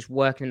really just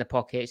working in the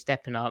pocket,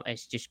 stepping up.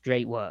 It's just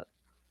great work.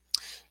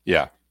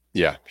 Yeah.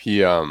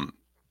 He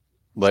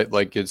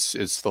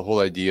it's the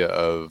whole idea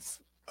of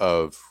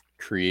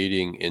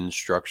creating in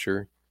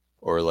structure,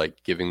 or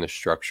giving the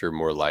structure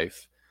more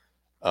life.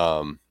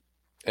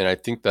 And I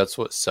think that's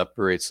what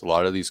separates a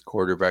lot of these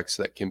quarterbacks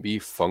that can be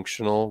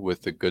functional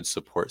with a good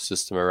support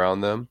system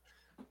around them.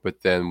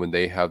 But then when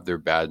they have their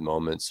bad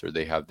moments or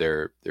they have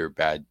their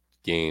bad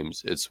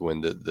games, it's when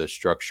the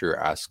structure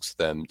asks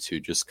them to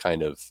just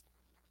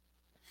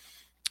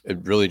it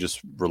really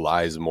just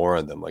relies more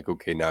on them. Like,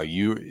 okay, now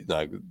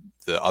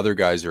the other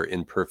guys are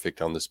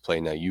imperfect on this play.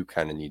 Now you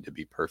kind of need to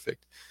be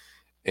perfect.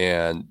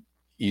 And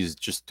he's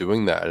just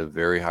doing that at a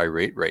very high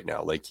rate right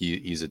now. Like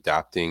he's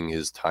adapting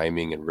his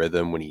timing and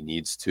rhythm when he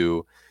needs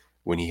to,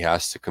 when he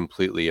has to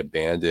completely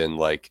abandon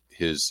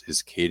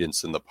his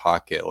cadence in the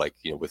pocket,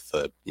 with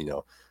the,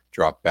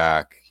 drop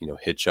back,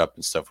 hitch up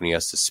and stuff. When he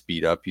has to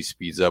speed up, he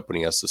speeds up. When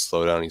he has to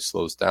slow down, he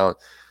slows down.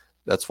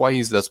 That's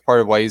part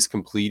of why he's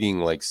completing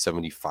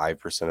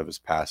 75% of his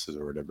passes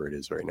or whatever it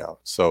is right now.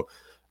 So,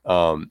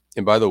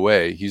 and by the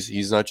way,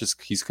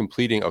 he's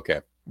completing.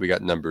 Okay, we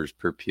got numbers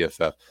per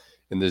PFF.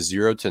 In the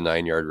 0 to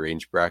 9 yard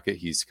range bracket,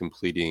 he's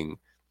completing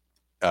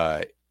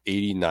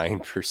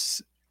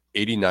 89%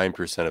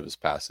 of his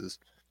passes,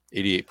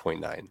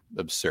 88.9.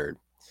 Absurd.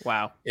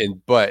 Wow.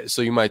 But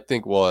so you might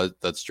think, well,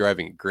 that's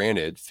driving it.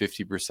 Granted,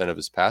 50% of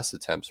his pass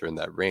attempts are in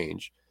that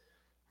range,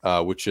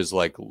 which is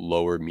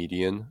lower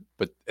median.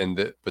 But then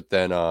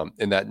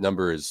that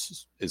number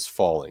is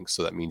falling.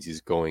 So that means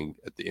he's going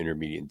at the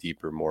intermediate and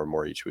deeper more and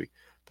more each week.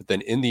 But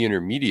then in the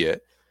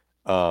intermediate,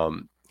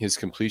 his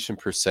completion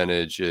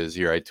percentage is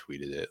here. I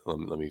tweeted it.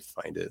 Let me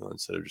find it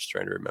instead of just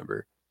trying to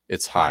remember.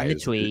 It's high.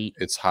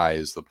 It's high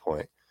is the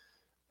point.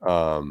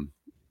 And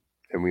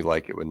we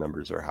like it when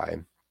numbers are high.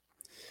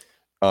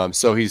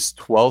 So he's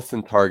 12th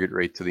in target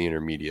rate to the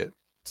intermediate.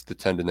 It's the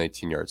 10 to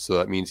 19 yards. So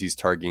that means he's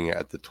targeting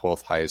at the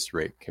 12th highest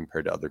rate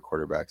compared to other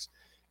quarterbacks.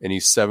 And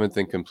he's 7th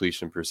in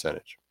completion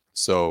percentage.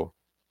 So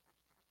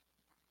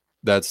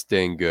that's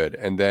dang good.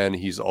 And then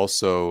he's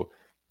also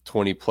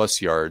 20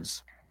 plus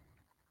yards.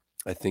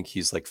 I think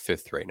he's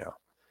 5th right now.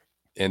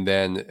 And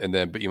then,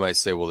 but you might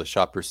say, well, the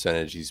shot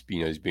percentage, he's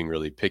being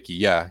really picky.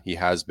 Yeah, he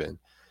has been.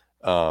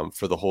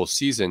 For the whole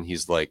season,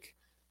 he's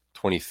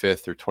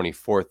 25th or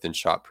 24th in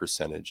shot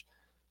percentage.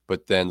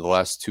 But then the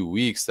last 2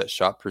 weeks, that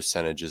shot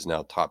percentage is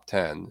now top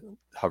 10,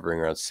 hovering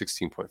around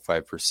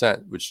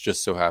 16.5%, which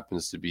just so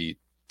happens to be,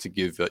 to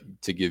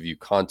give you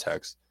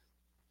context,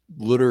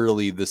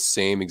 literally the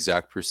same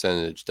exact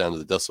percentage down to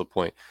the decimal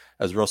point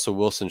as Russell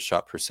Wilson's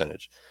shot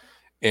percentage.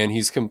 And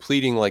he's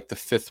completing the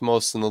 5th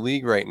most in the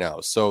league right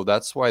now. So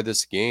that's why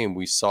this game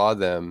we saw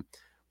them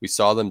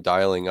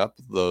dialing up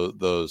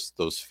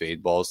those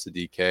fade balls to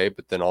DK,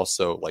 but then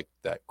also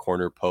that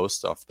corner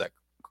post off that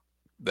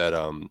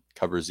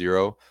cover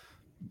 0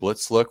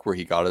 blitz look where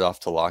he got it off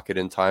to Lockett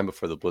in time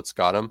before the blitz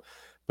got him.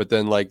 But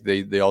then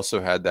they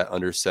also had that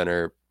under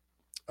center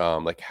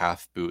like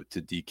half boot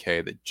to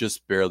DK that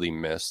just barely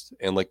missed.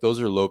 And like those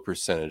are low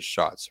percentage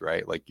shots,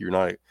 right? Like you're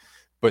not,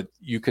 but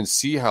you can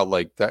see how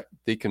like that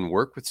they can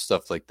work with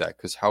stuff like that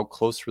because how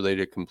close were they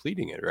to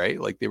completing it, right?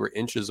 Like they were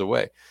inches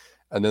away.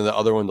 And then the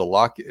other one to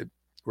lock it,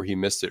 where he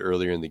missed it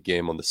earlier in the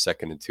game on the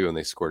 2nd and 2, and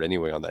they scored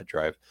anyway on that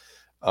drive.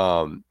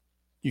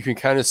 You can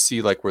kind of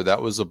see like where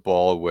that was a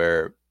ball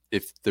where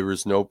if there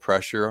was no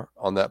pressure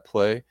on that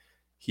play,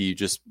 he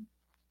just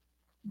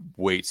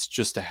waits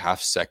just a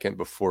half second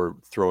before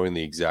throwing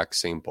the exact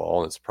same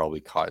ball, and it's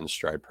probably caught in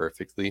stride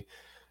perfectly.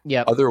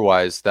 Yeah.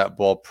 Otherwise, that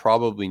ball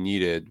probably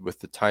needed, with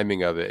the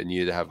timing of it, it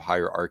needed to have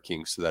higher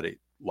arcing so that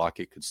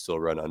Lockett could still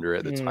run under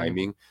it. The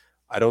timing,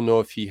 I don't know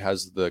if he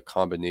has the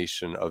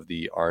combination of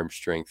the arm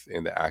strength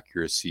and the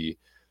accuracy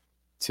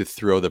to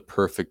throw the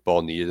perfect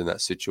ball needed in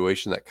that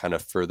situation. That kind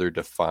of further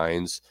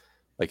defines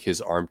like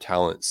his arm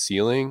talent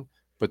ceiling.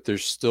 But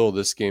there's still,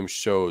 this game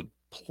showed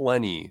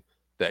plenty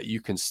that you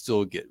can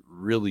still get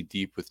really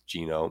deep with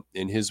Geno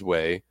in his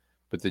way.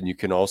 But then you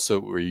can also,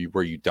 where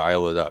you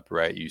dial it up,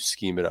 right? You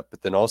scheme it up.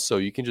 But then also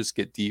you can just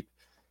get deep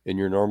in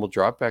your normal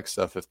drop back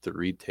stuff if the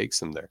read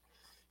takes him there,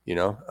 you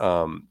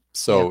know?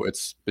 So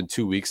it's been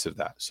 2 weeks of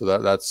that. So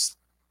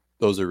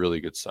those are really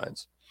good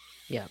signs.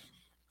 Yeah.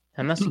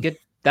 And that's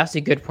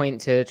a good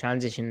point to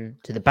transition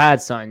to the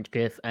bad signs,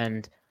 Griff,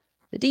 and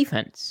the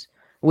defense,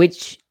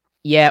 which,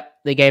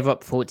 they gave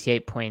up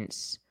 48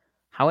 points.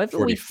 However,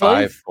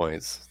 45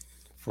 points.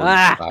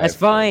 45 that's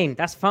fine.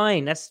 That's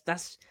fine. That's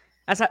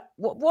like,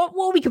 what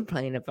are we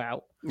complaining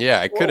about?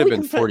 Yeah, it could have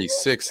been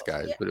 46,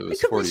 guys, but it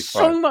was 45.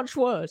 So much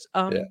worse.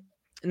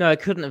 No, it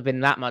couldn't have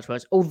been that much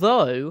worse.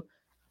 Although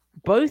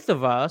both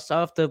of us,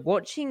 after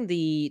watching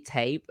the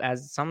tape,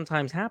 as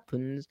sometimes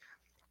happens,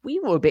 we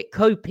were a bit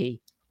copy.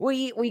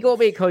 We got a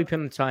bit copy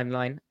on the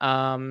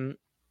timeline.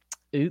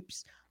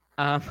 Oops.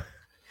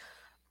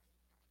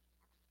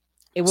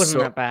 It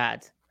wasn't that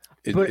bad.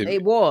 It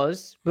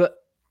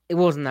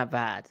wasn't that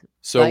bad.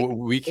 So like,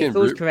 we can... It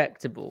feels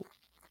correctable.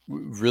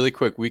 Really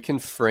quick, we can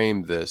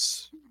frame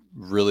this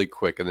really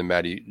quick, and then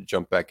Maddie,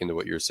 jump back into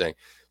what you're saying.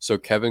 So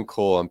Kevin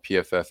Cole on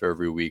PFF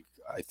every week,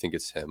 I think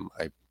it's him.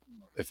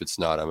 If it's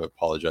not, I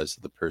apologize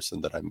to the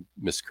person that I'm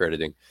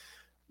miscrediting.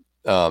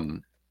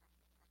 Not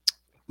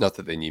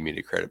that they need me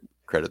to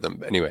credit them,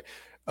 but anyway,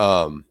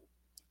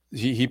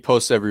 he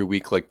posts every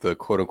week like the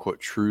quote unquote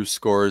true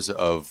scores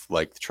of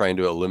like trying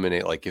to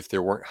eliminate, like if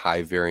there weren't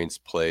high variance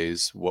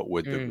plays, what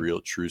would the real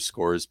true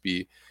scores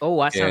be?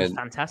 Oh, that sounds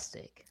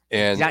fantastic.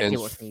 Exactly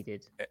what's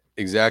needed.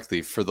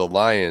 Exactly. For the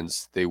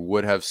Lions, they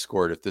would have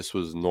scored, if this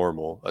was a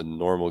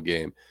normal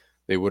game,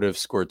 they would have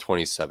scored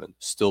 27.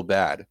 Still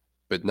bad,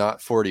 but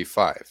not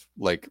 45.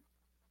 Like,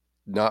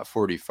 not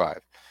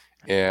 45.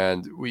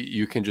 And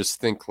you can just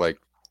think like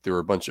there were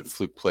a bunch of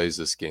fluke plays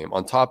this game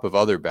on top of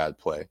other bad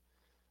play.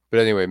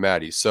 But anyway,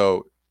 Maddie,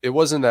 so it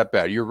wasn't that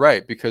bad. You're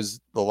right, because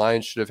the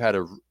Lions should have had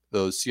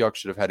the Seahawks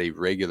should have had a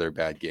regular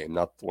bad game,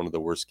 not one of the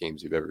worst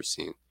games you've ever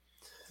seen.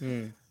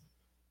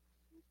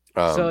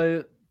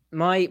 So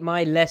my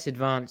less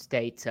advanced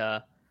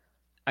data,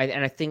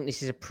 and I think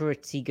this is a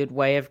pretty good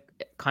way of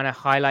kind of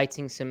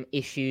highlighting some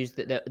issues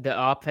that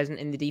are present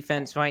in the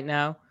defense right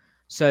now.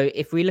 So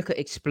if we look at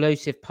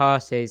explosive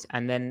passes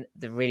and then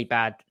the really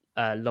bad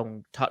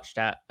long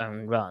touchdown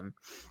run,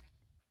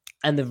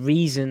 and the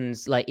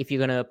reasons, like if you're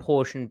going to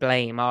apportion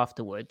blame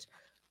afterwards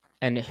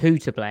and who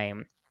to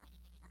blame,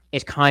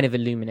 is kind of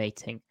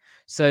illuminating.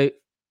 So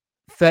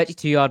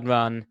 32-yard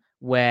run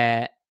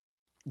where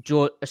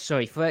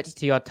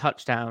 32-yard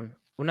touchdown.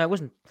 Well, no, it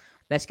wasn't.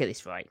 Let's get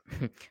this right.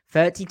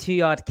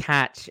 32-yard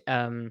catch.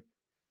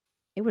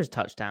 It was a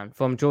touchdown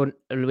from Jordan,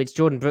 which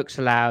Jordan Brooks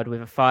allowed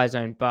with a fire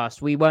zone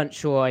bust. We weren't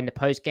sure in the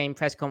post-game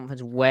press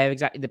conference where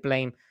exactly the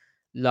blame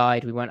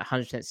lied. We weren't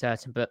 100%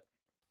 certain, but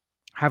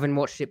having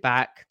watched it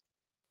back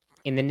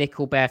in the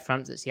nickel bear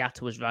front that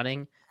Seattle was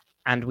running,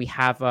 and we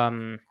have,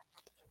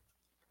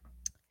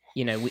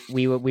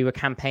 we were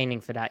campaigning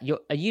for that.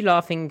 Are you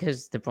laughing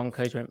because the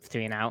Broncos went for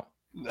 3 and out?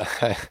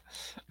 I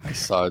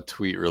saw a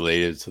tweet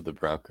related to the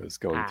Broncos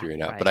going 3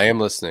 and out, right. But I am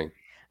listening.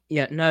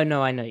 Yeah,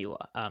 no, I know you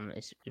are.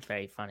 It's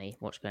very funny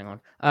what's going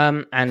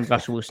on. And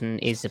Russell Wilson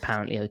is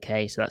apparently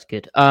okay, so that's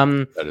good.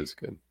 That is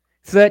good.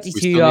 32 we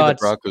still yards. Need the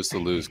Broncos to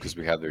lose because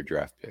we have their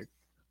draft pick.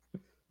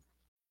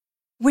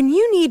 When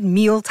you need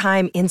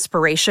mealtime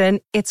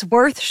inspiration, it's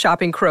worth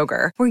shopping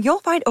Kroger, where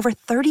you'll find over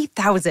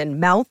 30,000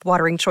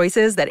 mouth-watering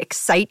choices that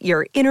excite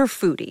your inner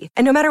foodie.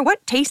 And no matter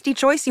what tasty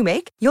choice you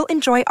make, you'll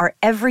enjoy our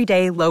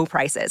everyday low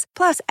prices,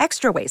 plus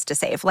extra ways to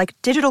save, like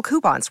digital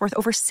coupons worth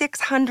over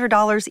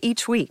 $600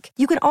 each week.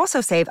 You can also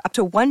save up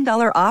to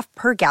 $1 off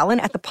per gallon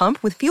at the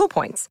pump with fuel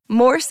points.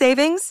 More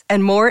savings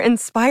and more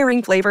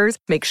inspiring flavors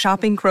make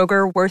shopping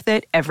Kroger worth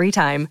it every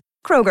time.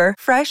 Kroger,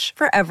 fresh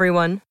for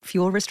everyone.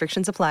 Fuel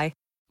restrictions apply.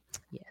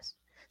 Yes.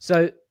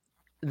 So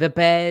the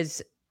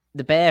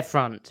Bear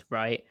front,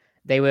 right?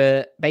 They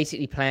were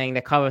basically playing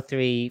the cover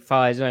 3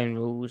 fire zone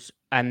rules,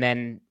 and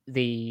then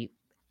the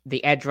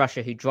edge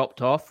rusher who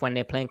dropped off when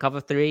they're playing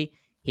cover 3,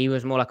 he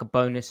was more like a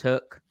bonus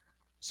hook.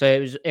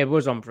 So it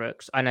was on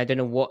Brooks, and I don't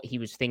know what he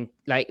was thinking.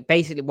 Like,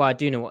 basically, well, I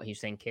do know what he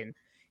was thinking.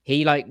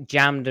 He like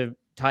jammed a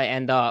tight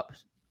end up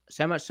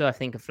so much so I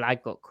think a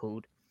flag got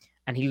called,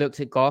 and he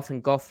looked at Goff,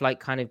 and Goff like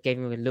kind of gave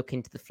him a look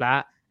into the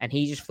flat, and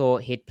he just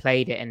thought he'd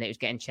played it and it was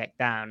getting checked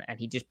down, and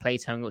he just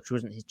played something which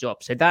wasn't his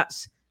job. So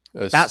that's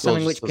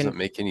something which doesn't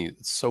make any.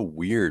 It's so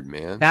weird,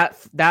 man.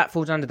 That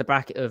falls under the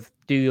bracket of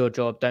do your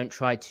job, don't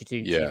try to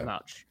do too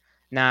much.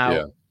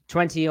 Now,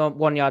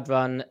 21-yard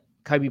run.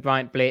 Kobe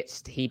Bryant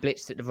blitzed. He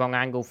blitzed at the wrong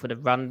angle for the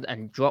run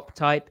and drop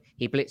type.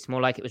 He blitzed more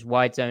like it was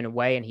wide zone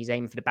away, and he's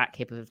aiming for the back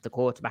hip of the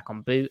quarterback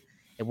on boot.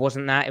 It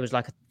wasn't that. It was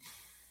like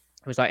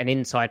an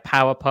inside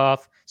power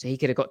path. So he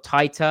could have got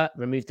tighter,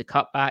 removed the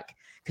cutback,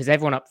 because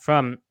everyone up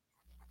front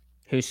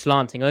who's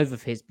slanting over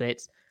for his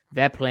blitz,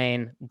 they're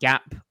playing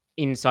gap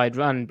inside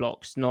run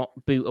blocks, not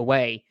boot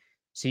away.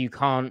 So you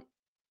can't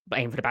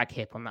aim for the back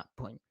hip on that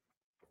point.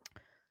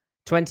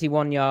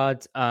 21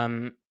 yards.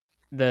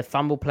 The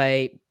fumble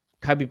play.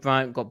 Kobe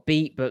Bryant got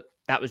beat, but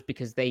that was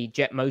because they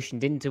jet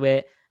motioned into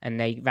it and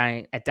they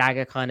ran a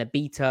dagger kind of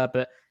beater,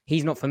 but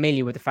he's not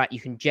familiar with the fact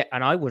you can jet,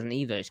 and I wasn't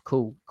either. It's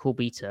cool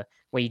beater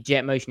where you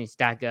jet motion his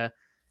dagger.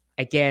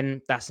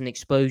 Again, that's an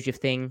exposure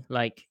thing.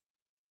 Like,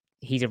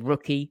 he's a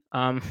rookie.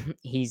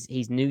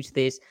 He's new to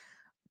this.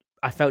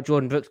 I felt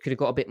Jordan Brooks could have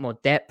got a bit more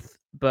depth,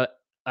 but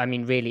I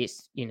mean, really,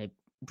 it's,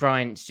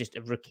 Bryant's just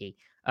a rookie.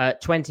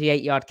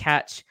 28-yard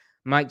catch.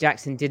 Mike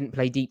Jackson didn't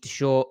play deep to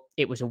short.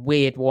 It was a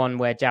weird one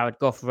where Jared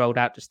Goff rolled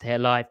out to stay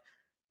alive.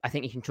 I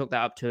think you can chalk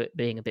that up to it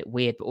being a bit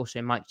weird, but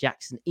also Mike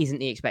Jackson isn't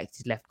the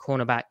expected left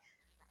cornerback,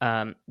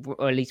 or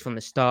at least from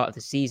the start of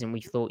the season. We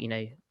thought,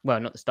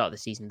 not the start of the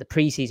season, the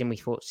preseason, we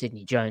thought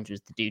Sidney Jones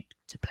was the dude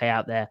to play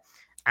out there.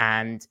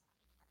 And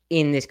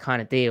in this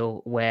kind of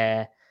deal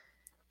where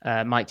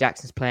Mike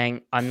Jackson's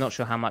playing, I'm not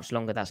sure how much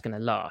longer that's going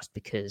to last,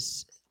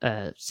 because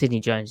Sidney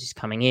Jones is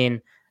coming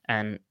in,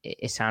 and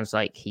it sounds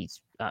like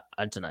he's, I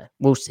don't know.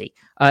 We'll see.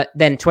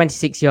 Then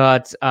 26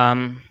 yards.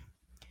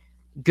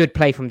 Good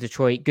play from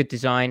Detroit. Good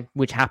design,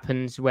 which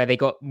happens where they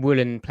got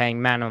Woolen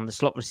playing man on the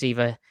slot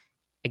receiver.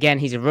 Again,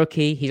 he's a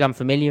rookie. He's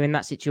unfamiliar in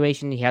that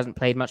situation. He hasn't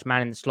played much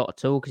man in the slot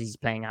at all because he's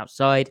playing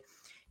outside.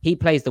 He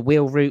plays the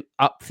wheel route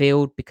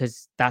upfield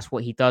because that's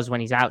what he does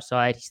when he's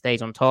outside. He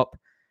stays on top.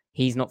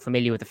 He's not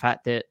familiar with the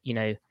fact that,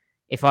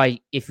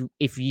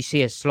 if you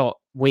see a slot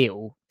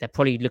wheel, they're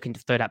probably looking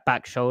to throw that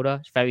back shoulder.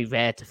 It's very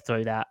rare to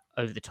throw that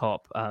over the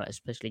top,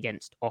 especially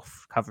against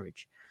off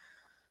coverage.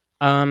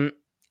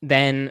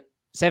 Then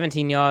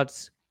 17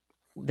 yards,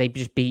 they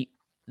just beat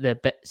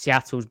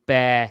Seattle's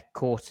bare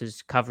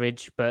quarters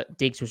coverage, but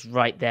Diggs was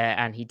right there,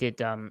 and he did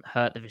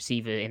hurt the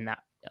receiver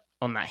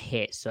on that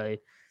hit. So,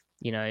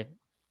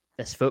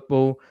 that's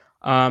football.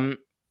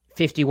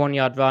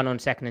 51-yard run on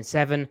 2nd and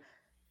 7.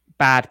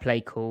 Bad play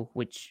call,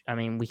 which, I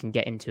mean, we can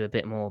get into a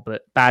bit more,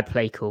 but bad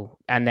play call.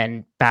 And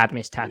then bad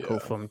missed tackle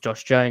from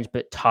Josh Jones,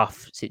 but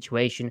tough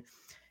situation.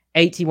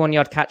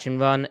 81-yard catch and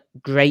run.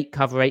 Great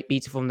cover 8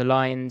 beater from the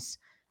Lions.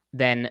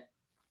 Then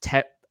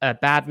a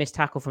bad missed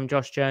tackle from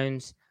Josh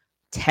Jones.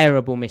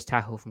 Terrible missed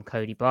tackle from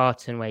Cody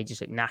Barton, where he just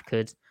looked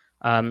knackered.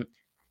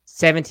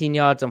 17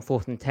 yards on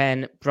 4th and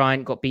 10.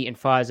 Bryant got beaten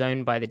fire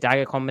zone by the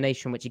dagger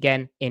combination, which,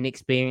 again,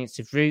 inexperience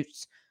of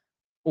routes.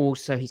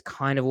 Also, he's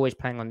kind of always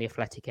playing on the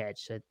athletic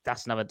edge, so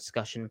that's another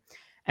discussion.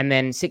 And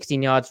then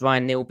 16 yards,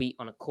 Ryan Neal beat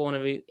on a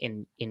corner route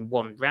in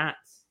one rat.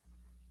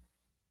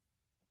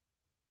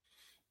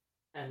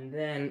 And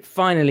then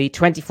finally,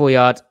 24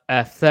 yards,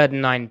 3rd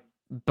and 9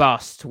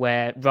 bust,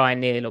 where Ryan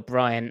Neal or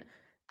Bryant,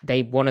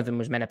 one of them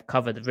was meant to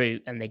cover the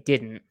route, and they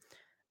didn't.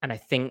 And I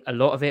think a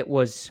lot of it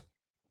was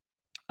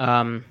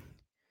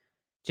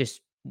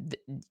just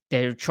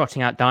they're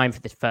trotting out dime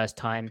for the first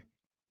time.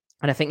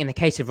 And I think in the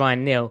case of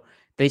Ryan Neal,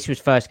 this was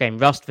first game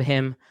rust for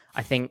him.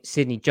 I think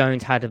Sidney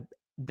Jones had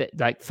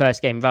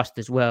first game rust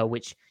as well,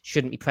 which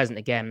shouldn't be present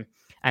again.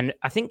 And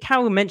I think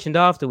Carroll mentioned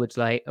afterwards,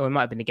 or it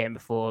might have been the game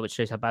before, which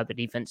shows how bad the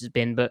defense has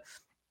been. But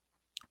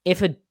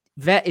if a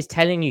vet is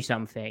telling you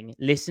something,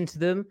 listen to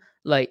them.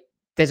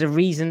 There's a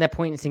reason they're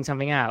pointing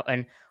something out.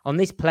 And on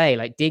this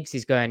play, Diggs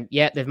is going,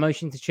 they've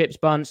motioned to trips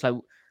bunch,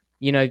 do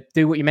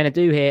what you're meant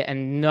to do here.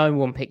 And no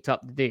one picked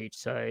up the dude.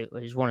 So it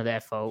was one of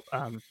their fault.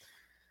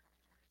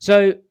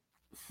 So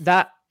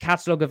that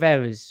catalog of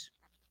errors,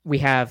 we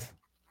have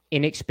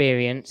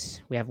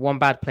inexperience, we have one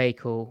bad play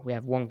call, we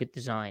have one good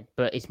design,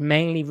 but it's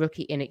mainly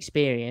rookie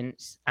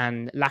inexperience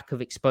and lack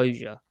of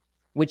exposure,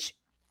 which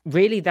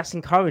really that's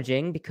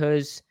encouraging,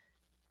 because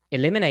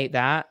eliminate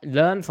that,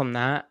 learn from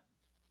that,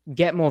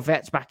 get more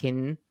vets back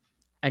in,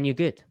 and you're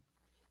good.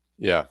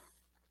 Yeah.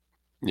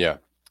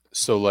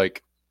 So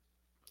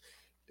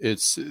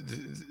it's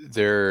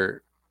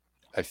there.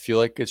 I feel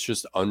like it's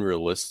just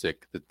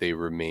unrealistic that they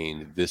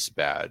remain this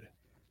bad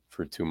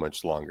for too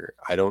much longer.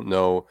 I don't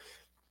know.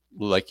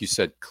 Like you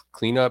said,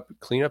 clean up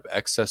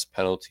excess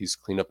penalties,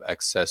 clean up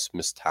excess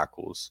missed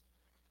tackles,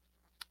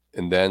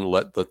 and then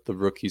let the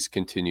rookies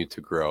continue to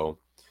grow,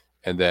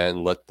 and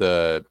then let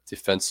the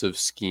defensive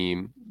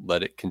scheme,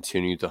 let it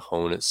continue to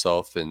hone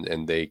itself,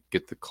 and they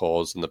get the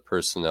calls and the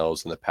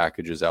personnels and the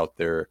packages out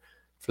there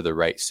for the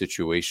right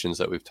situations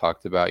that we've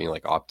talked about,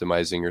 like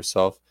optimizing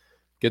yourself,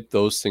 get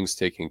those things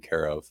taken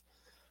care of.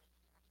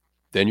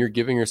 Then you're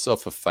giving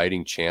yourself a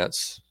fighting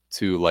chance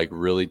to like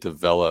really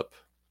develop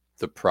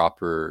the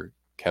proper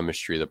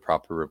chemistry, the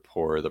proper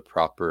rapport, the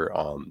proper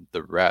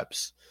the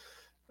reps.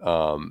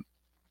 And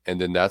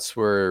then that's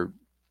where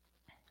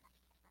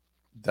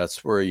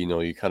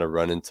you kind of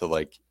run into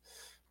like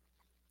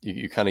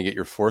you kind of get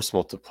your force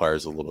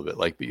multipliers a little bit,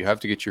 like, but you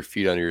have to get your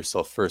feet under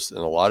yourself first. And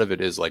a lot of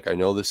it is like, I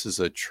know this is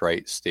a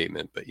trite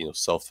statement, but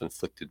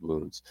self-inflicted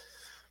wounds,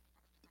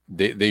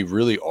 they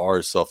really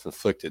are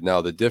self-inflicted. Now,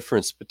 the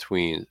difference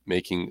between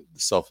making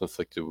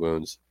self-inflicted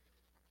wounds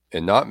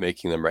and not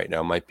making them right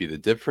now might be the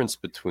difference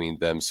between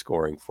them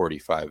scoring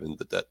 45 and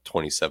that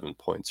 27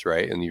 points,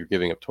 right? And you're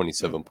giving up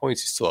 27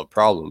 points, you still have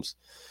problems.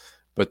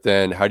 But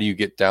then how do you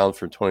get down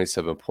from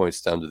 27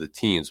 points down to the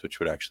teens, which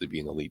would actually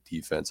be an elite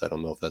defense? I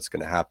don't know if that's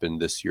going to happen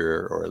this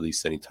year or at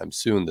least anytime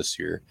soon this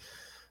year.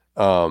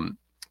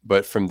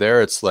 But from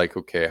there, it's like,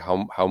 okay,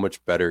 how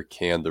much better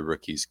can the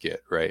rookies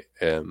get, right?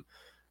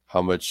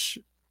 How much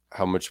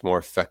more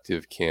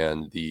effective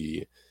can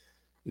the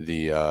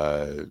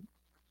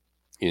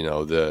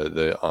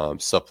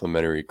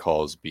supplementary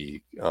calls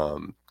be?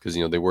 Because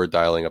they were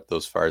dialing up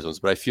those fire zones,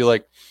 but I feel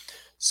like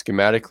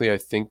schematically, I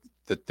think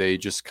that they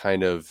just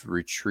kind of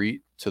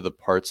retreat to the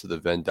parts of the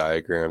Venn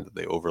diagram that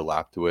they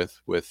overlapped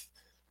with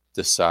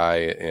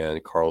Desai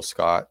and Carl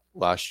Scott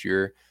last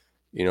year.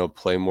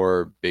 Play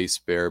more base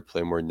bear,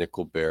 play more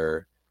nickel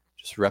bear,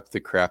 just rep the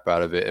crap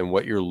out of it. And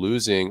what you're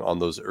losing on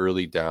those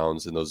early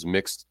downs and those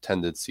mixed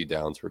tendency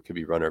downs where it could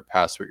be run or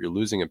pass, what you're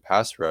losing in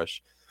pass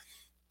rush,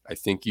 I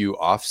think you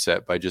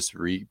offset by just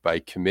by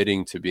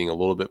committing to being a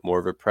little bit more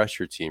of a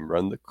pressure team,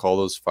 call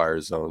those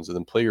fire zones, and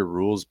then play your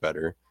rules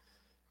better.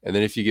 And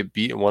then if you get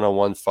beaten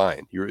one-on-one,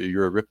 fine.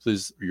 You're a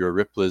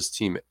Ripley's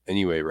team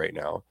anyway right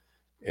now,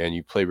 and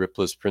you play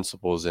Ripley's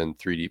principles in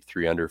 3 deep,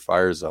 3 under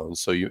fire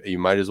zones. So you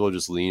might as well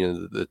just lean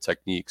into the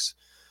techniques,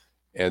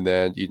 and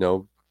then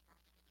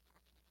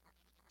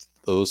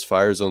those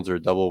fire zones are a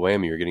double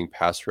whammy. You're getting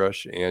pass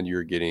rush, and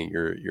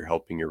you're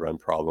helping your run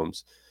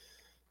problems,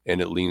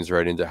 and it leans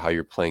right into how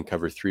you're playing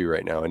cover 3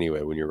 right now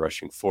anyway. When you're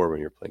rushing 4, when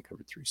you're playing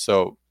cover 3,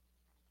 so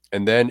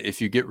and then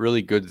if you get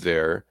really good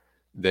there,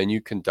 then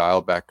you can dial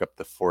back up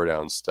the 4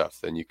 down stuff.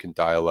 Then you can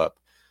dial up,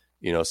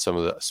 some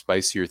of the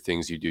spicier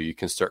things you do. You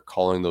can start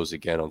calling those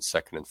again on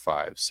 2nd and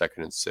 5, 2nd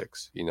and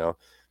 6,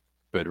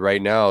 But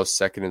right now,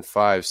 2nd and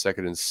 5,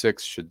 2nd and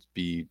 6 should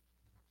be,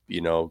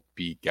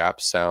 be gap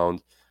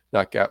sound,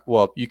 not gap.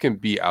 Well, you can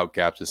be out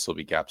gapped and still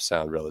be gap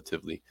sound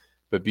relatively,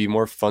 but be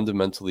more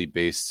fundamentally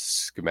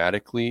based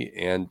schematically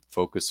and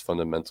focus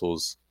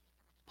fundamentals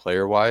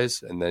player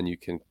wise. And then you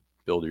can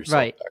build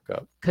yourself back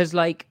up. Because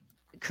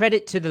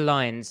credit to the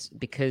Lions,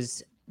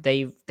 because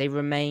they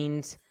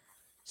remained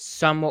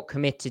somewhat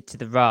committed to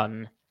the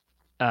run,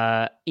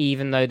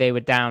 even though they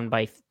were down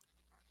by,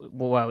 it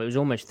was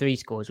almost 3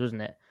 scores,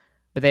 wasn't it?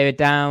 But they were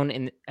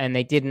down and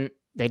they didn't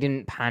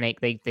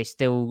panic. They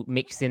still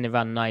mixed in the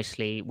run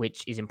nicely,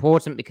 which is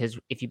important because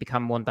if you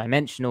become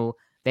one-dimensional,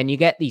 then you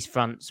get these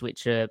fronts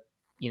which are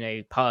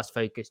pass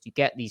focused. You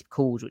get these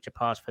calls which are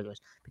pass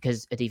focused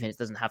because a defense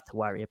doesn't have to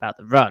worry about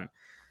the run.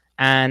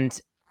 And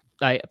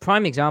a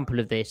prime example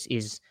of this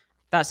is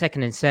that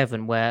 2nd and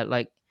 7, where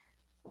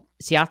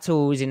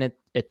Seattle was in a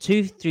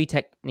 2-3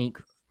 technique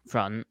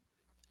front.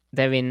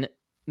 They're in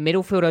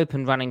middle field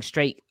open running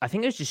straight. I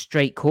think it was just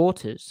straight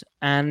quarters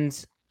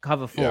and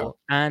cover 4.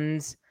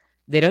 And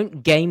they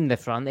don't game the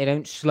front. They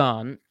don't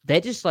slant.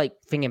 They're just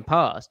thinking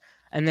pass.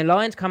 And the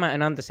Lions come out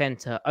and under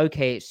center.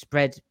 Okay, it's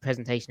spread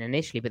presentation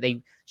initially, but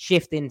they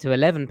shift into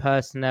 11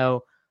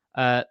 personnel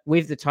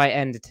with the tight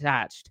end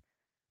attached.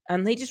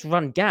 And they just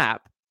run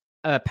gap.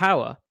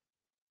 Power,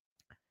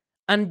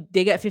 and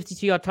they get a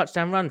 52-yard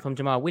touchdown run from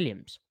Jamal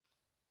Williams.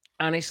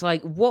 And it's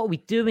like, what are we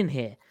doing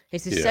here?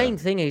 It's the same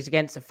thing as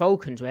against the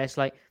Falcons, where it's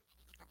like,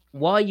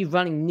 why are you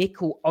running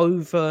nickel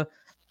over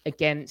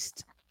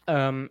against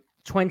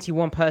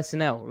 21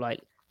 personnel?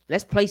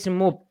 Let's play some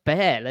more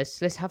bear. Let's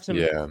have some.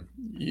 Yeah,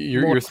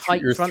 you're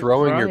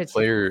throwing your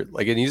player.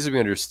 It needs to be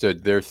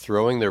understood. They're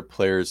throwing their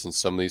players in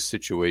some of these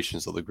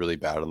situations that look really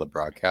bad on the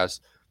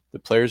broadcast. The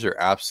players are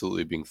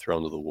absolutely being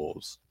thrown to the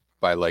wolves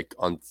by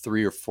on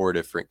 3 or 4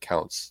 different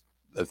counts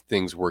of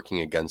things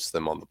working against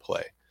them on the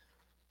play.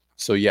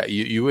 So yeah,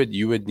 you would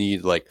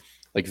need like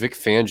Vic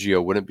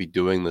Fangio wouldn't be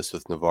doing this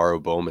with Navarro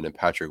Bowman and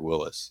Patrick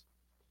Willis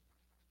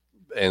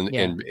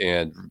and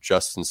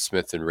Justin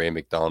Smith and Ray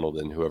McDonald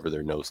and whoever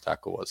their nose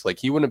tackle was.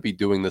 He wouldn't be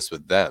doing this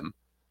with them.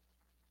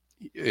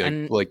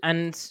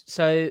 And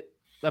so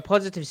a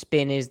positive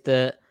spin is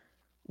that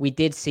we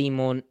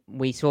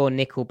saw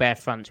nickel bear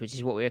fronts, which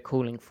is what we were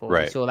calling for.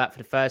 Right. We saw that for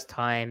the first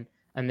time,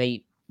 and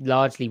they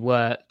largely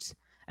worked.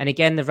 And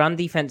again, the run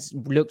defense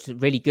looked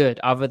really good,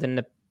 other than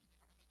the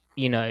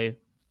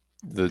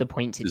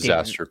points it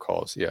disaster didn't.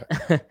 Calls, yeah.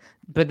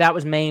 But that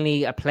was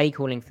mainly a play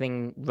calling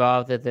thing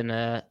rather than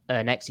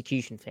an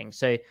execution thing.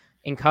 So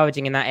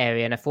encouraging in that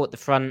area. And I thought the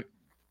front,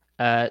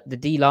 the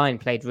D line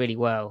played really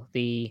well.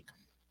 The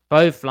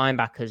both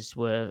linebackers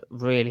were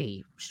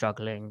really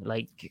struggling.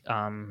 Like,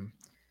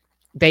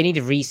 they need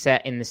a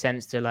reset in the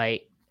sense to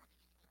like,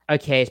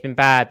 okay, it's been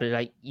bad, but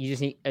like you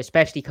just need,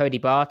 especially Cody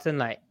Barton,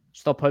 like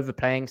stop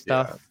overplaying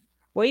stuff. Yeah.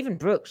 Well, even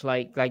Brooks,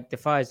 like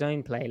defy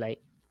zone play, like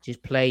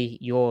just play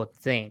your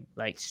thing.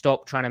 Like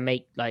stop trying to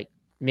make like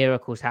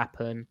miracles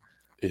happen.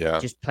 Yeah.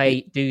 Just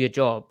do your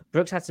job.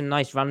 Brooks had some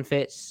nice run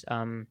fits.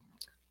 I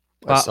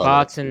saw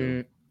that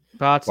too.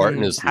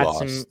 Barton is had lost.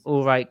 some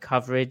all right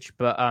coverage,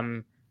 but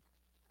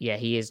yeah,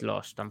 he is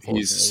lost, unfortunately.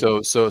 He's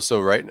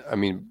so right. I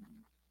mean,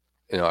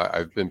 you know,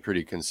 I've been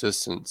pretty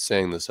consistent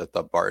saying this. I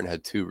thought Barton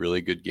had 2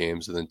 really good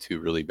games and then 2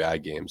 really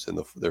bad games in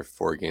their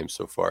 4 games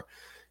so far.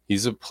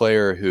 He's a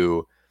player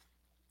who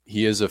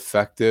he is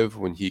effective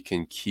when he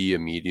can key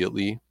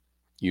immediately,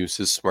 use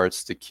his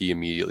smarts to key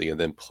immediately, and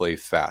then play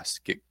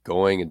fast, get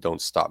going, and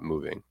don't stop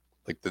moving.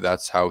 Like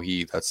that's how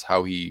he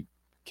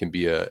can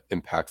be a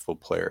impactful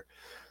player.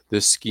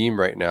 This scheme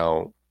right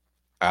now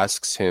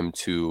asks him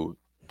to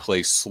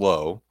play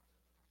slow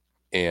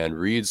and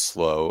read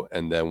slow,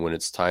 and then when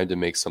it's time to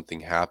make something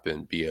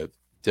happen, be a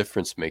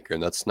difference maker.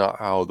 And that's not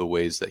how the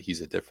ways that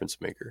he's a difference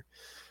maker.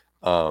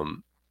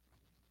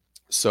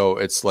 So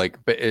it's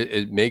like, but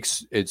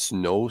it's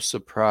no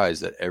surprise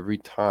that every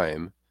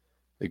time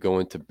they go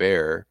into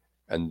bear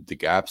and the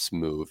gaps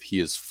move, he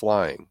is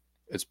flying.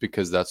 It's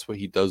because that's what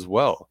he does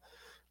well.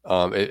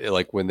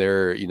 Like when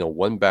they're, you know,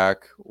 one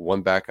back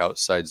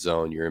outside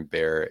zone, you're in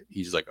bear.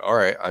 He's like, all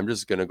right, I'm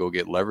just going to go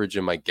get leverage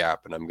in my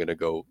gap and I'm going to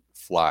go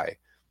fly.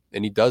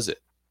 And he does it.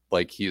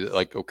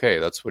 Okay,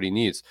 that's what he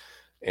needs.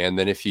 And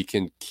then if he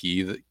can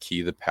key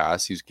the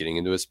pass, he's getting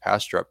into his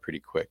pass drop pretty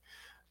quick.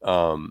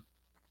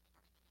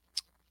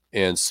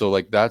 And so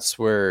like, that's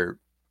where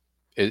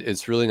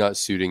it's really not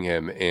suiting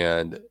him.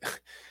 And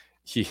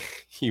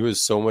he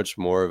was so much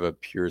more of a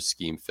pure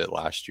scheme fit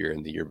last year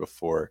and the year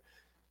before,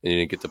 and he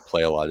didn't get to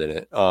play a lot in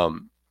it.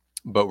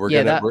 But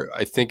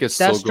I think it's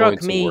still going to work.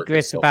 That struck me,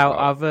 Griff,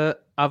 about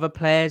other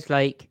players,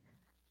 like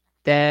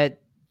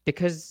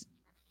because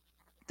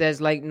there's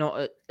like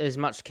not as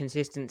much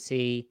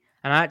consistency,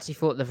 and I actually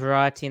thought the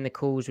variety in the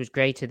calls was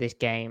greater this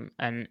game,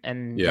 and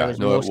there was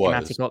more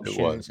schematic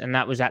options, and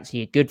that was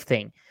actually a good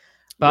thing.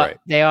 But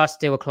they are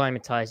still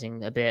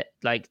acclimatizing a bit,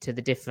 like to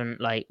the different,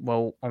 like,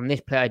 well, on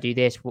this play I do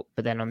this,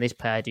 but then on this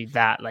play I do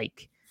that.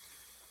 Like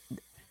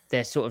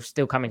they're sort of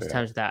still coming to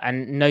terms with that,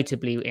 and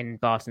notably in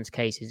Barton's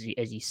case,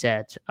 as you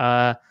said.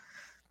 I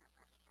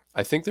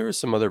think there were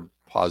some other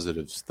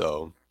positives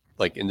though,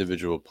 like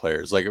individual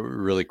players, like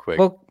really quick.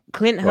 Well,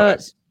 Clint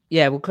Hurts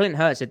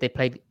said they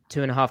played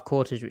 2.5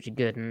 quarters, which are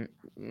good,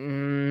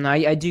 and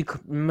I do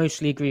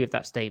mostly agree with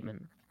that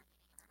statement.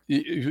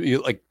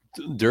 Like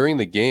during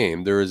the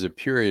game, there was a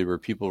period where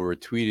people were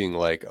tweeting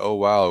like, "Oh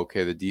wow,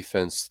 okay, the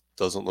defense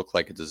doesn't look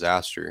like a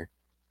disaster,"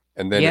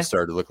 and then it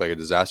started to look like a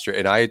disaster.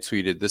 And I had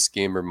tweeted, "This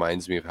game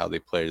reminds me of how they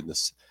played in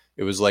this."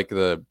 It was like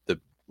the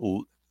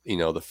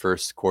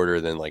first quarter,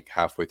 then like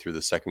halfway through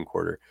the second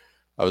quarter,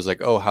 I was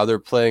like, "Oh, how they're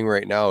playing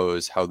right now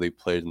is how they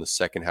played in the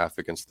second half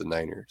against the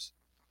Niners,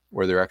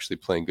 where they're actually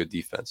playing good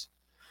defense."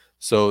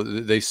 So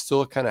they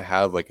still kind of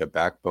have like a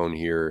backbone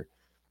here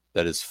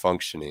that is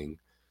functioning.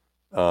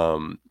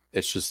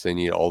 It's just they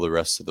need all the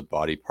rest of the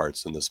body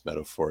parts in this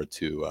metaphor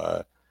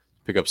to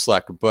pick up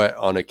slack. But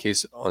on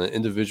an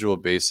individual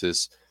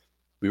basis,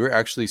 we were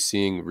actually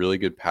seeing really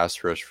good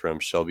pass rush from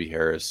Shelby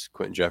Harris,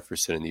 Quentin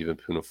Jefferson, and even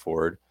Poona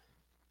Ford.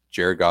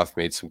 Jared Goff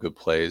made some good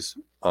plays.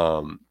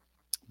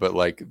 But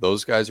like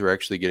those guys were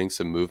actually getting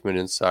some movement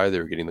inside. They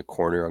were getting the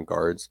corner on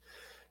guards.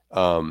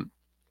 And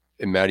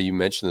Maddie, you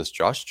mentioned this.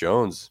 Josh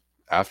Jones,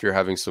 after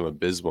having some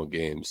abysmal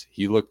games,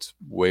 he looked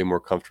way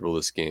more comfortable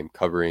this game,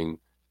 covering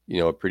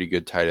a pretty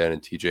good tight end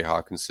and TJ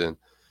Hawkinson.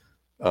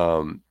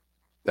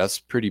 That's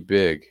pretty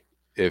big.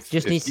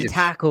 Needs to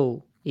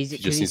tackle. He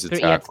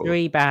had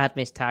 3 bad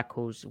missed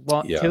tackles.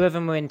 2 of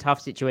them were in tough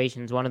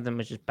situations. One of them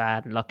was just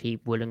bad, and lucky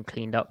Woolen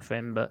cleaned up for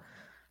him. But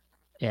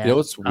yeah. You know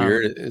what's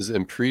weird is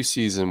in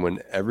preseason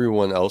when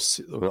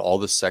all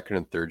the second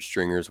and third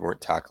stringers weren't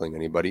tackling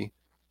anybody,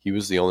 he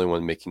was the only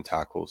one making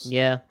tackles.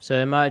 Yeah, so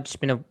it might have just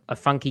been a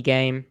funky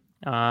game.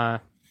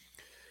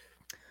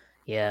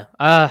 Yeah,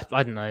 I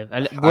don't know.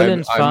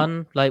 Woolen's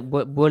fun. Like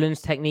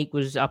Woolen's technique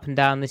was up and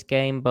down this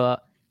game,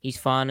 but he's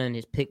fun and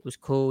his pick was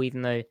cool,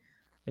 even though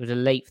it was a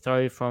late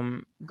throw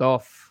from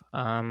Goff.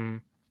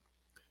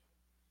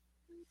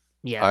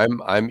 Yeah,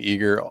 I'm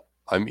eager.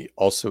 I'm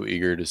also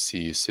eager to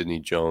see Sidney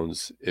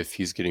Jones if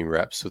he's getting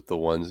reps with the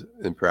ones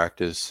in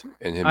practice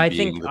and him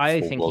being the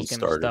full-blown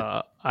starter.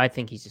 Start. I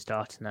think he's a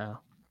starter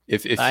now.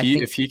 If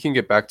he can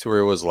get back to where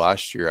it was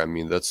last year, I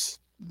mean that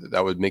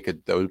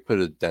would put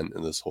a dent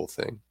in this whole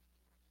thing.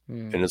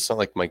 And it's not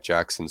like Mike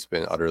Jackson's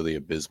been utterly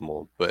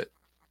abysmal, but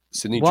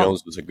Sidney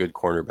Jones was a good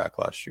cornerback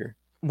last year.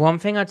 One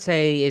thing I'd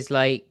say is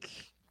like,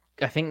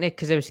 I think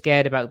because they were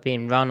scared about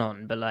being run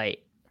on, but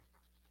like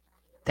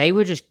they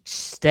were just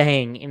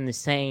staying in the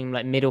same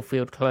like middle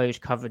field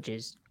closed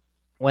coverages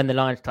when the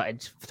Lions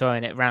started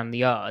throwing it around the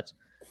yards,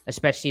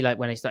 especially like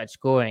when they started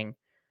scoring.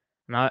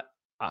 And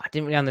I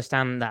didn't really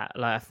understand that.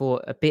 Like, I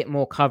thought a bit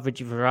more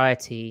coverage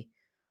variety.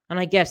 And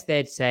I guess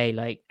they'd say,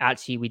 like,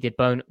 actually, we did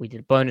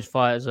bonus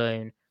fire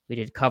zone, we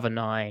did cover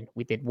 9,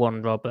 we did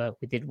one robber,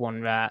 we did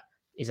one rat.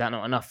 Is that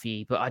not enough for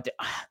you? But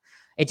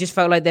it just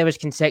felt like there was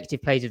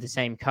consecutive plays of the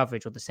same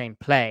coverage or the same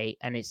play,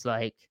 and it's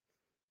like,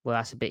 well,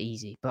 that's a bit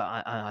easy. But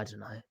I don't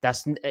know.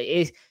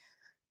 It's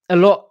a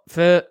lot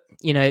for,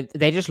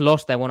 they just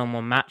lost their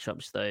one-on-one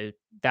matchups, though.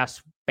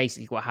 That's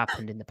basically what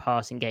happened in the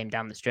passing game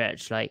down the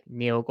stretch. Like,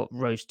 Neil got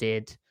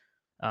roasted.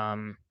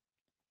 And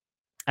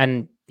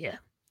yeah.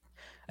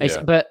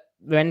 But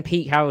when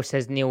Pete Carroll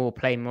says Neil will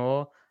play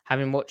more,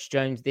 having watched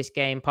Jones this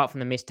game, apart from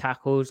the missed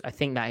tackles, I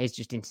think that is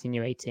just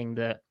insinuating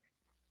that,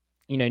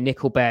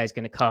 Nickel Bear is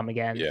going to come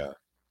again. Yeah.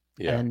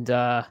 And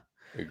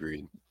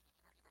agreed.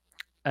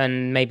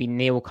 And maybe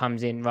Neil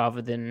comes in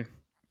rather than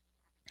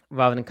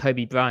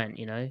Kobe Bryant,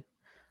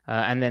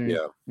 and then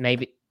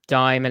maybe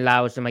Dime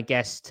allows them, I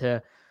guess,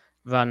 to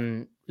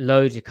run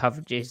loads of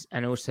coverages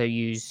and also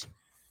use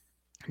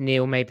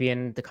Neil maybe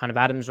in the kind of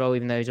Adams role,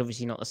 even though he's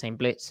obviously not the same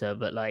blitzer,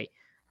 but like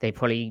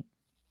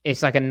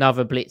it's like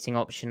another blitzing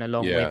option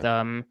along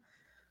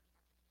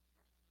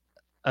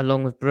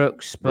with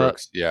Brooks,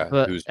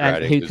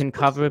 who can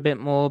cover a bit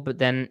more. But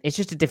then it's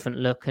just a different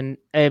look and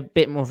a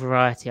bit more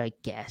variety, I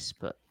guess.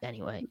 But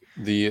anyway,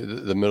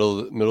 the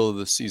middle of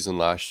the season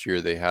last year,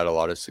 they had a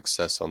lot of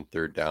success on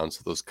third down.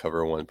 So those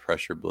cover 1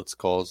 pressure blitz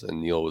calls, and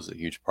Neil was a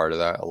huge part of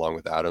that, along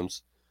with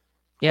Adams.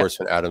 Of course,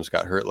 when Adams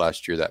got hurt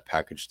last year, that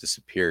package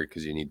disappeared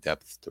because you need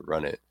depth to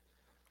run it.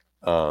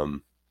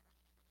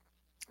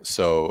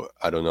 So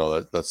I don't know.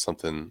 That's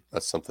something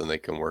they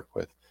can work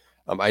with.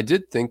 I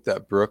did think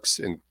that Brooks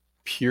in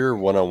pure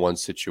one-on-one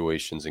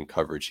situations and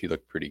coverage, he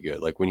looked pretty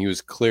good. Like when he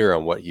was clear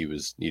on what he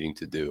was needing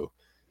to do,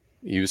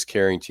 he was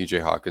carrying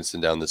TJ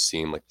Hawkinson down the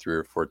seam like 3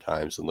 or 4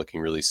 times and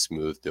looking really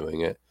smooth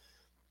doing it.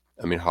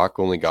 I mean, Hawk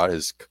only got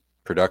his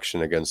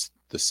production against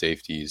the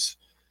safeties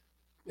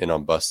and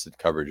on busted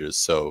coverages.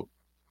 So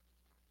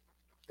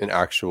in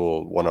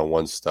actual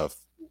one-on-one stuff,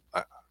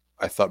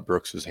 I thought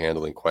Brooks was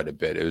handling quite a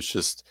bit. It was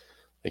just,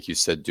 like you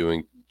said,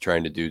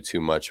 trying to do too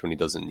much when he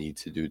doesn't need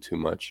to do too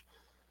much.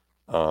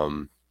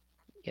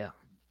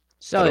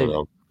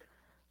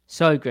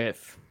 So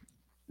Griff,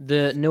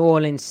 the New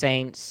Orleans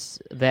Saints,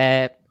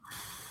 they're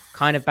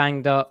kind of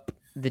banged up.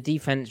 The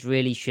defense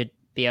really should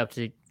be able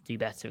to do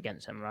better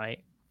against them,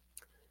 right?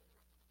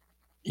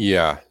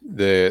 Yeah,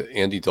 the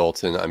Andy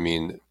Dalton, I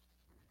mean,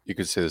 you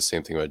could say the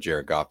same thing about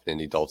Jared Goff.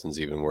 Andy Dalton's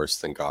even worse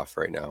than Goff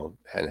right now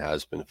and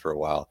has been for a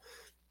while.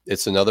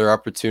 It's another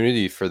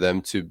opportunity for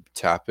them to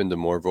tap into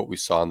more of what we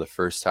saw in the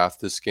first half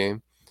of this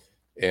game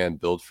and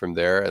build from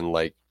there. And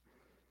like,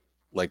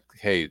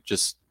 hey,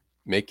 just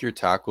make your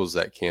tackles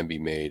that can be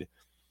made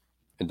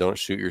and don't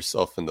shoot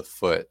yourself in the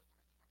foot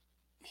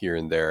here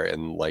and there.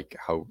 And like,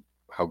 how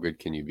good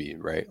can you be,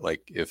 right?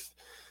 Like if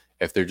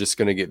they're just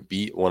going to get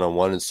beat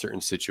one-on-one in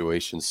certain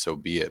situations, so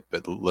be it.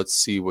 But let's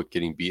see what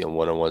getting beat in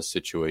one-on-one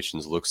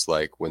situations looks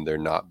like when they're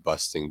not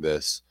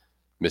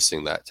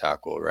missing that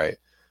tackle, right?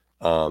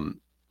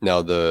 Now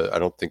I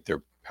don't think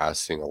they're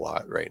passing a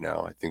lot right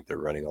now. I think they're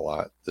running a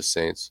lot, the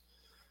Saints.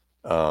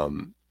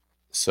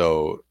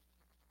 So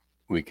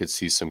we could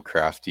see some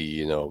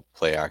crafty,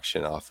 play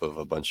action off of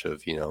a bunch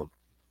of, a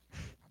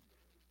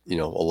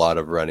lot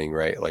of running,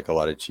 right? Like a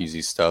lot of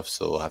cheesy stuff.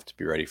 So they'll have to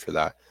be ready for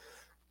that.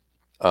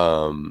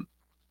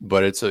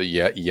 But it's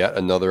yet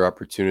another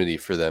opportunity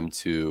for them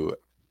to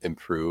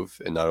improve,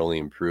 and not only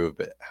improve,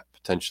 but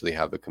potentially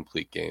have a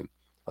complete game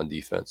on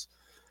defense.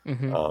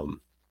 Mm-hmm.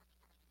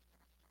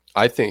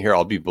 I think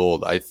I'll be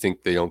bold. I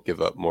think they don't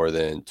give up more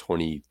than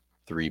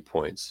 23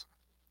 points.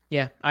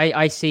 Yeah,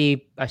 I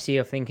see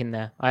your thinking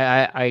there.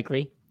 I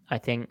agree. I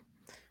think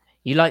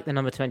you like the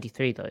number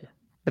 23 though,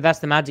 but that's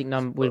the magic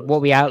number.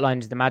 What we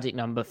outlined is the magic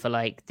number for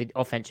like the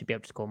offense should be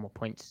able to score more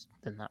points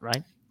than that,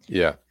 right?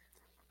 Yeah.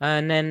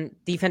 And then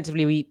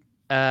defensively,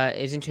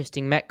 it's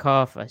interesting.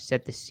 Metcalf, I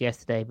said this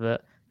yesterday,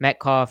 but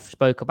Metcalf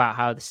spoke about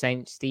how the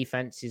Saints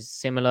defense is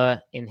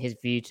similar in his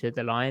view to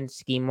the Lions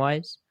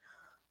scheme-wise.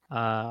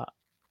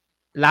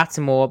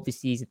 Lattimore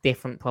obviously is a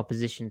different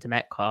proposition to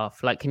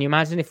Metcalf. Like, can you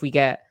imagine if we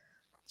get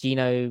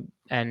Geno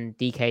and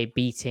DK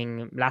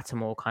beating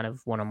Lattimore kind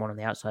of one-on-one on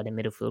the outside in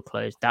middle field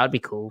close? That would be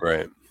cool.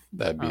 Right.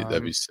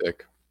 That'd be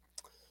sick.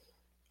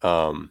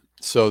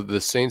 So the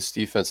Saints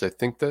defense, I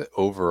think that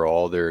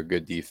overall they're a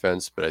good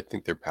defense, but I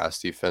think their pass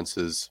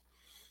defenses,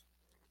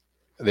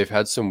 they've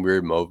had some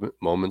weird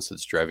moments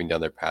that's driving down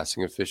their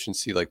passing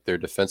efficiency. Like their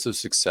defensive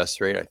success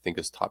rate, I think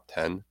is top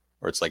 10,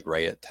 or it's like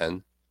right at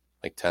 10,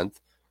 like 10th.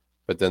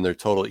 But then their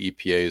total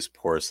EPA is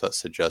poor, so that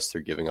suggests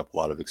they're giving up a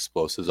lot of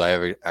explosives. I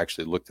haven't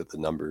actually looked at the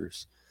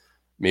numbers.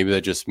 Maybe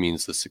that just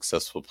means the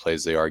successful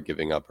plays they are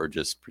giving up are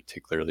just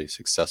particularly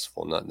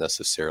successful, not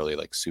necessarily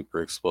like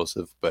super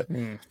explosive. But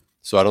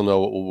so I don't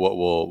know what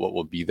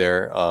will be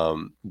there.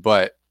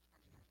 But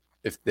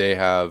if they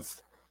have,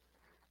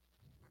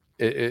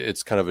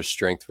 it's kind of a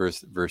strength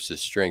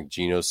versus strength.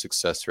 Geno's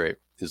success rate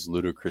is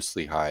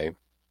ludicrously high,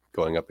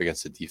 going up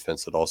against a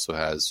defense that also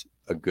has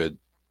a good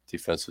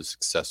defensive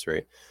success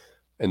rate.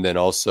 And then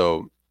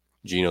also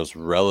Geno's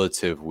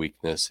relative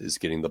weakness is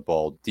getting the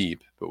ball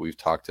deep, but we've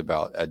talked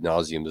about ad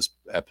nauseum this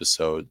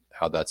episode,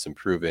 how that's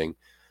improving.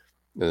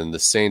 And then the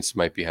Saints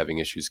might be having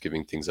issues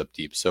giving things up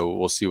deep. So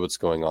we'll see what's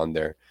going on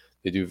there.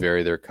 They do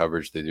vary their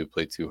coverage. They do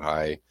play too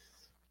high.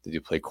 They do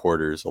play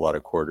quarters, a lot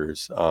of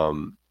quarters.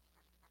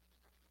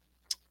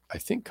 I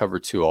think cover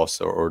 2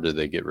 also, or did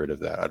they get rid of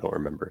that? I don't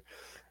remember.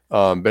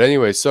 But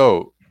anyway,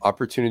 so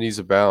opportunities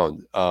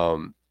abound.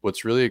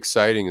 What's really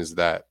exciting is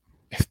that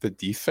if the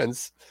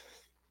defense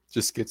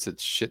just gets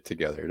its shit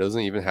together, it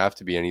doesn't even have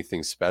to be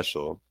anything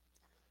special.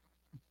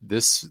 The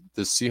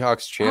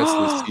Seahawks' chance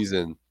this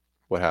season,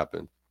 what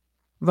happened?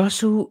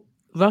 Russell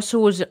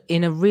was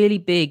in a really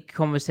big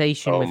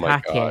conversation with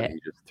Hackett. God,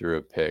 he just threw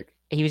a pick.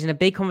 He was in a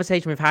big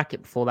conversation with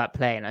Hackett before that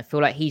play, and I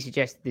feel like he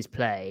suggested this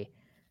play.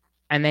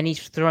 And then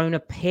he's thrown a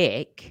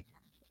pick.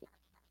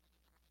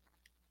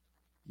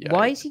 Yeah.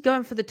 Why is he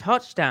going for the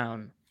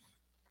touchdown?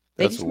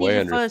 They just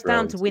need the first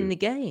down to win the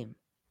game.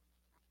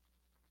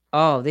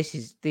 Oh, this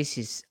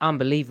is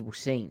unbelievable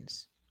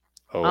scenes.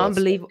 Oh,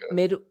 unbelievable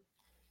middle.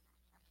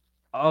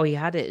 Oh, he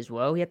had it as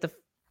well. He had the.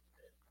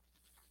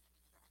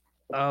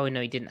 Oh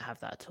no, he didn't have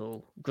that at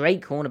all.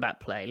 Great cornerback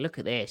play. Look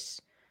at this.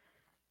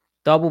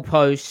 Double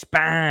post,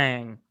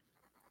 bang.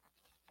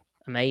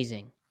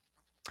 Amazing.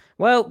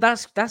 Well,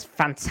 that's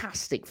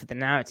fantastic for the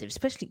narrative,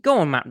 especially go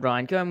on, Matt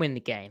Ryan, go and win the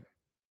game.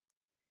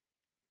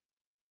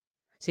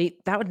 See,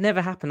 that would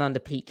never happen under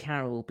Pete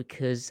Carroll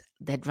because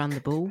they'd run the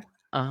ball,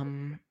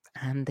 and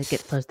they'd get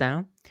the first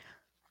down.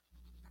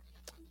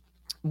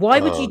 Why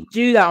would you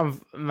do that?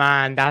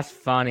 Man, that's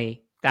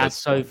funny. That's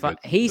so fun.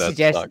 He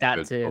suggested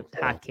that to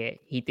Hackett.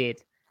 He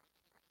did.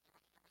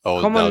 Oh,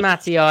 come on,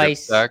 Matty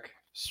Ice.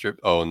 Strip.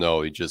 Oh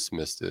no, he just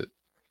missed it.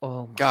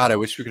 Oh God, I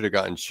wish we could have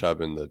gotten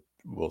Chubb in the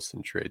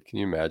Wilson trade. Can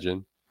you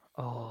imagine?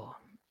 Oh,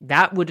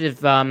 that would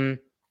have.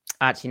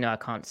 Actually, no, I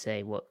can't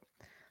say that.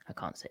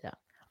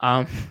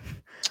 I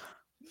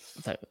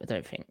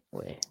don't think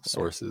we're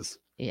sources.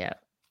 Yeah.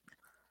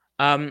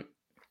 Can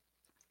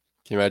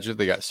you imagine if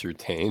they got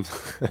Surtain?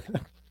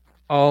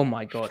 Oh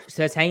my God,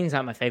 Surtain's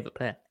like my favorite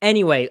player.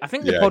 Anyway, I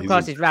think the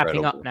podcast is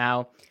wrapping up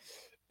now.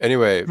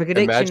 Anyway,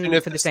 imagine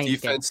if the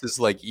defense is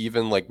like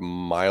even like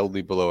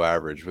mildly below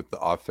average with the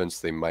offense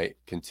they might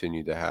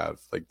continue to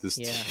have. Like this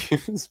team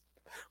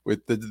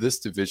with this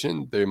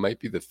division, they might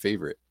be the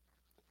favorite.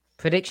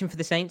 Prediction for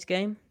the Saints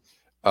game?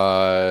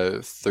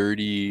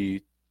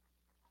 30-20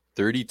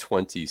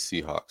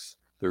 Seahawks.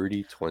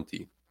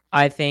 30-20.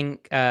 I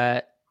think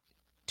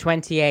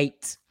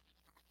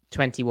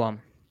 28-21.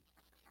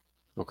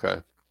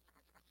 Okay.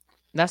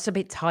 That's a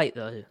bit tight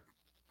though.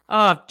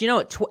 Oh, do you know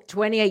what?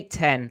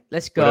 28-10.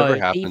 Let's go. Whatever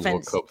happens,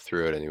 defense, we'll cope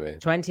through it anyway.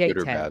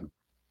 28-10.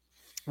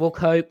 We'll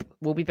cope.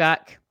 We'll be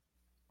back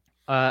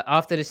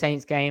after the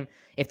Saints game.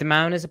 If the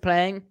Mariners are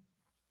playing,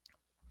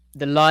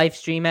 the live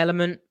stream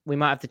element, we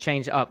might have to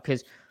change it up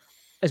because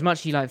as much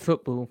as you like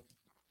football,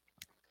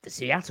 the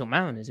Seattle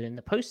Mariners are in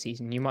the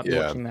postseason. You might be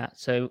watching that.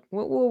 So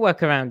we'll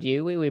work around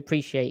you. We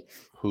appreciate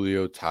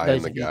Julio, Ty,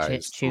 and the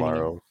guys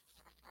tomorrow.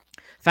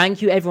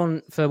 Thank you,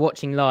 everyone, for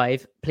watching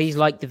live. Please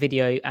like the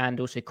video and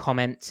also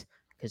comment,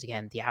 because,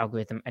 again, the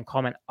algorithm, and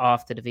comment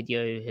after the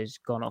video has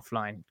gone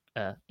offline.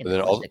 And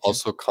then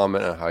also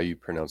comment on how you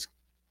pronounce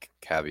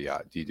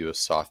caveat. Do you do a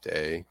soft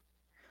A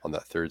on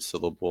that third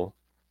syllable?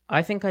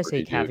 I think I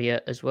say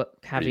caveat as well.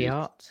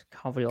 Caveat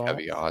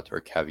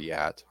or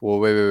caveat. Well,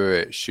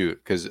 wait.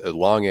 Shoot, because a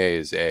long A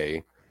is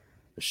A.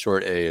 A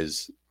short A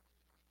is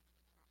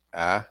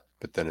A,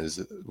 but then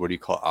what do you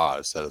call A?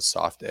 Is that a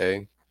soft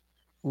A?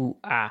 Ooh,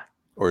 ah.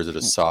 Or is it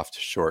a soft,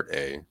 short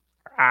A?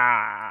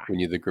 Ah. We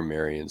need the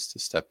grammarians to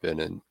step in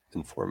and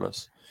inform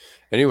us.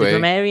 Anyway. The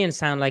grammarians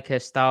sound like a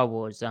Star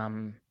Wars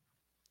thing.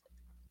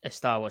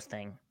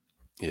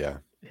 Yeah.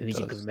 Who's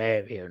a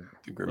grammarian?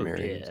 The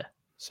grammarians. Yeah.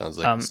 Sounds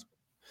like...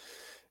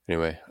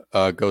 Anyway,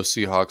 go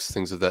Seahawks,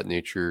 things of that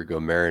nature. Go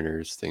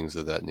Mariners, things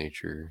of that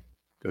nature.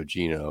 Go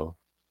Geno,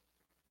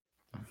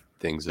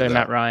 things of that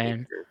Matt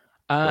Ryan. nature.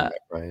 Matt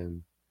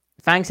Ryan.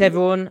 Thanks,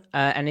 everyone.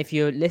 And if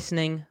you're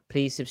listening,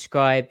 please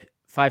subscribe.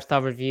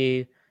 5-star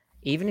review.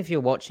 Even if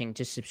you're watching,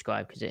 just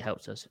subscribe because it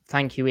helps us.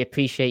 Thank you. We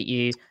appreciate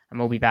you. And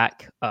we'll be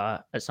back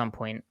at some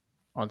point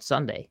on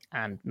Sunday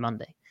and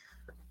Monday.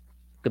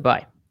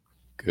 Goodbye.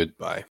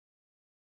 Goodbye.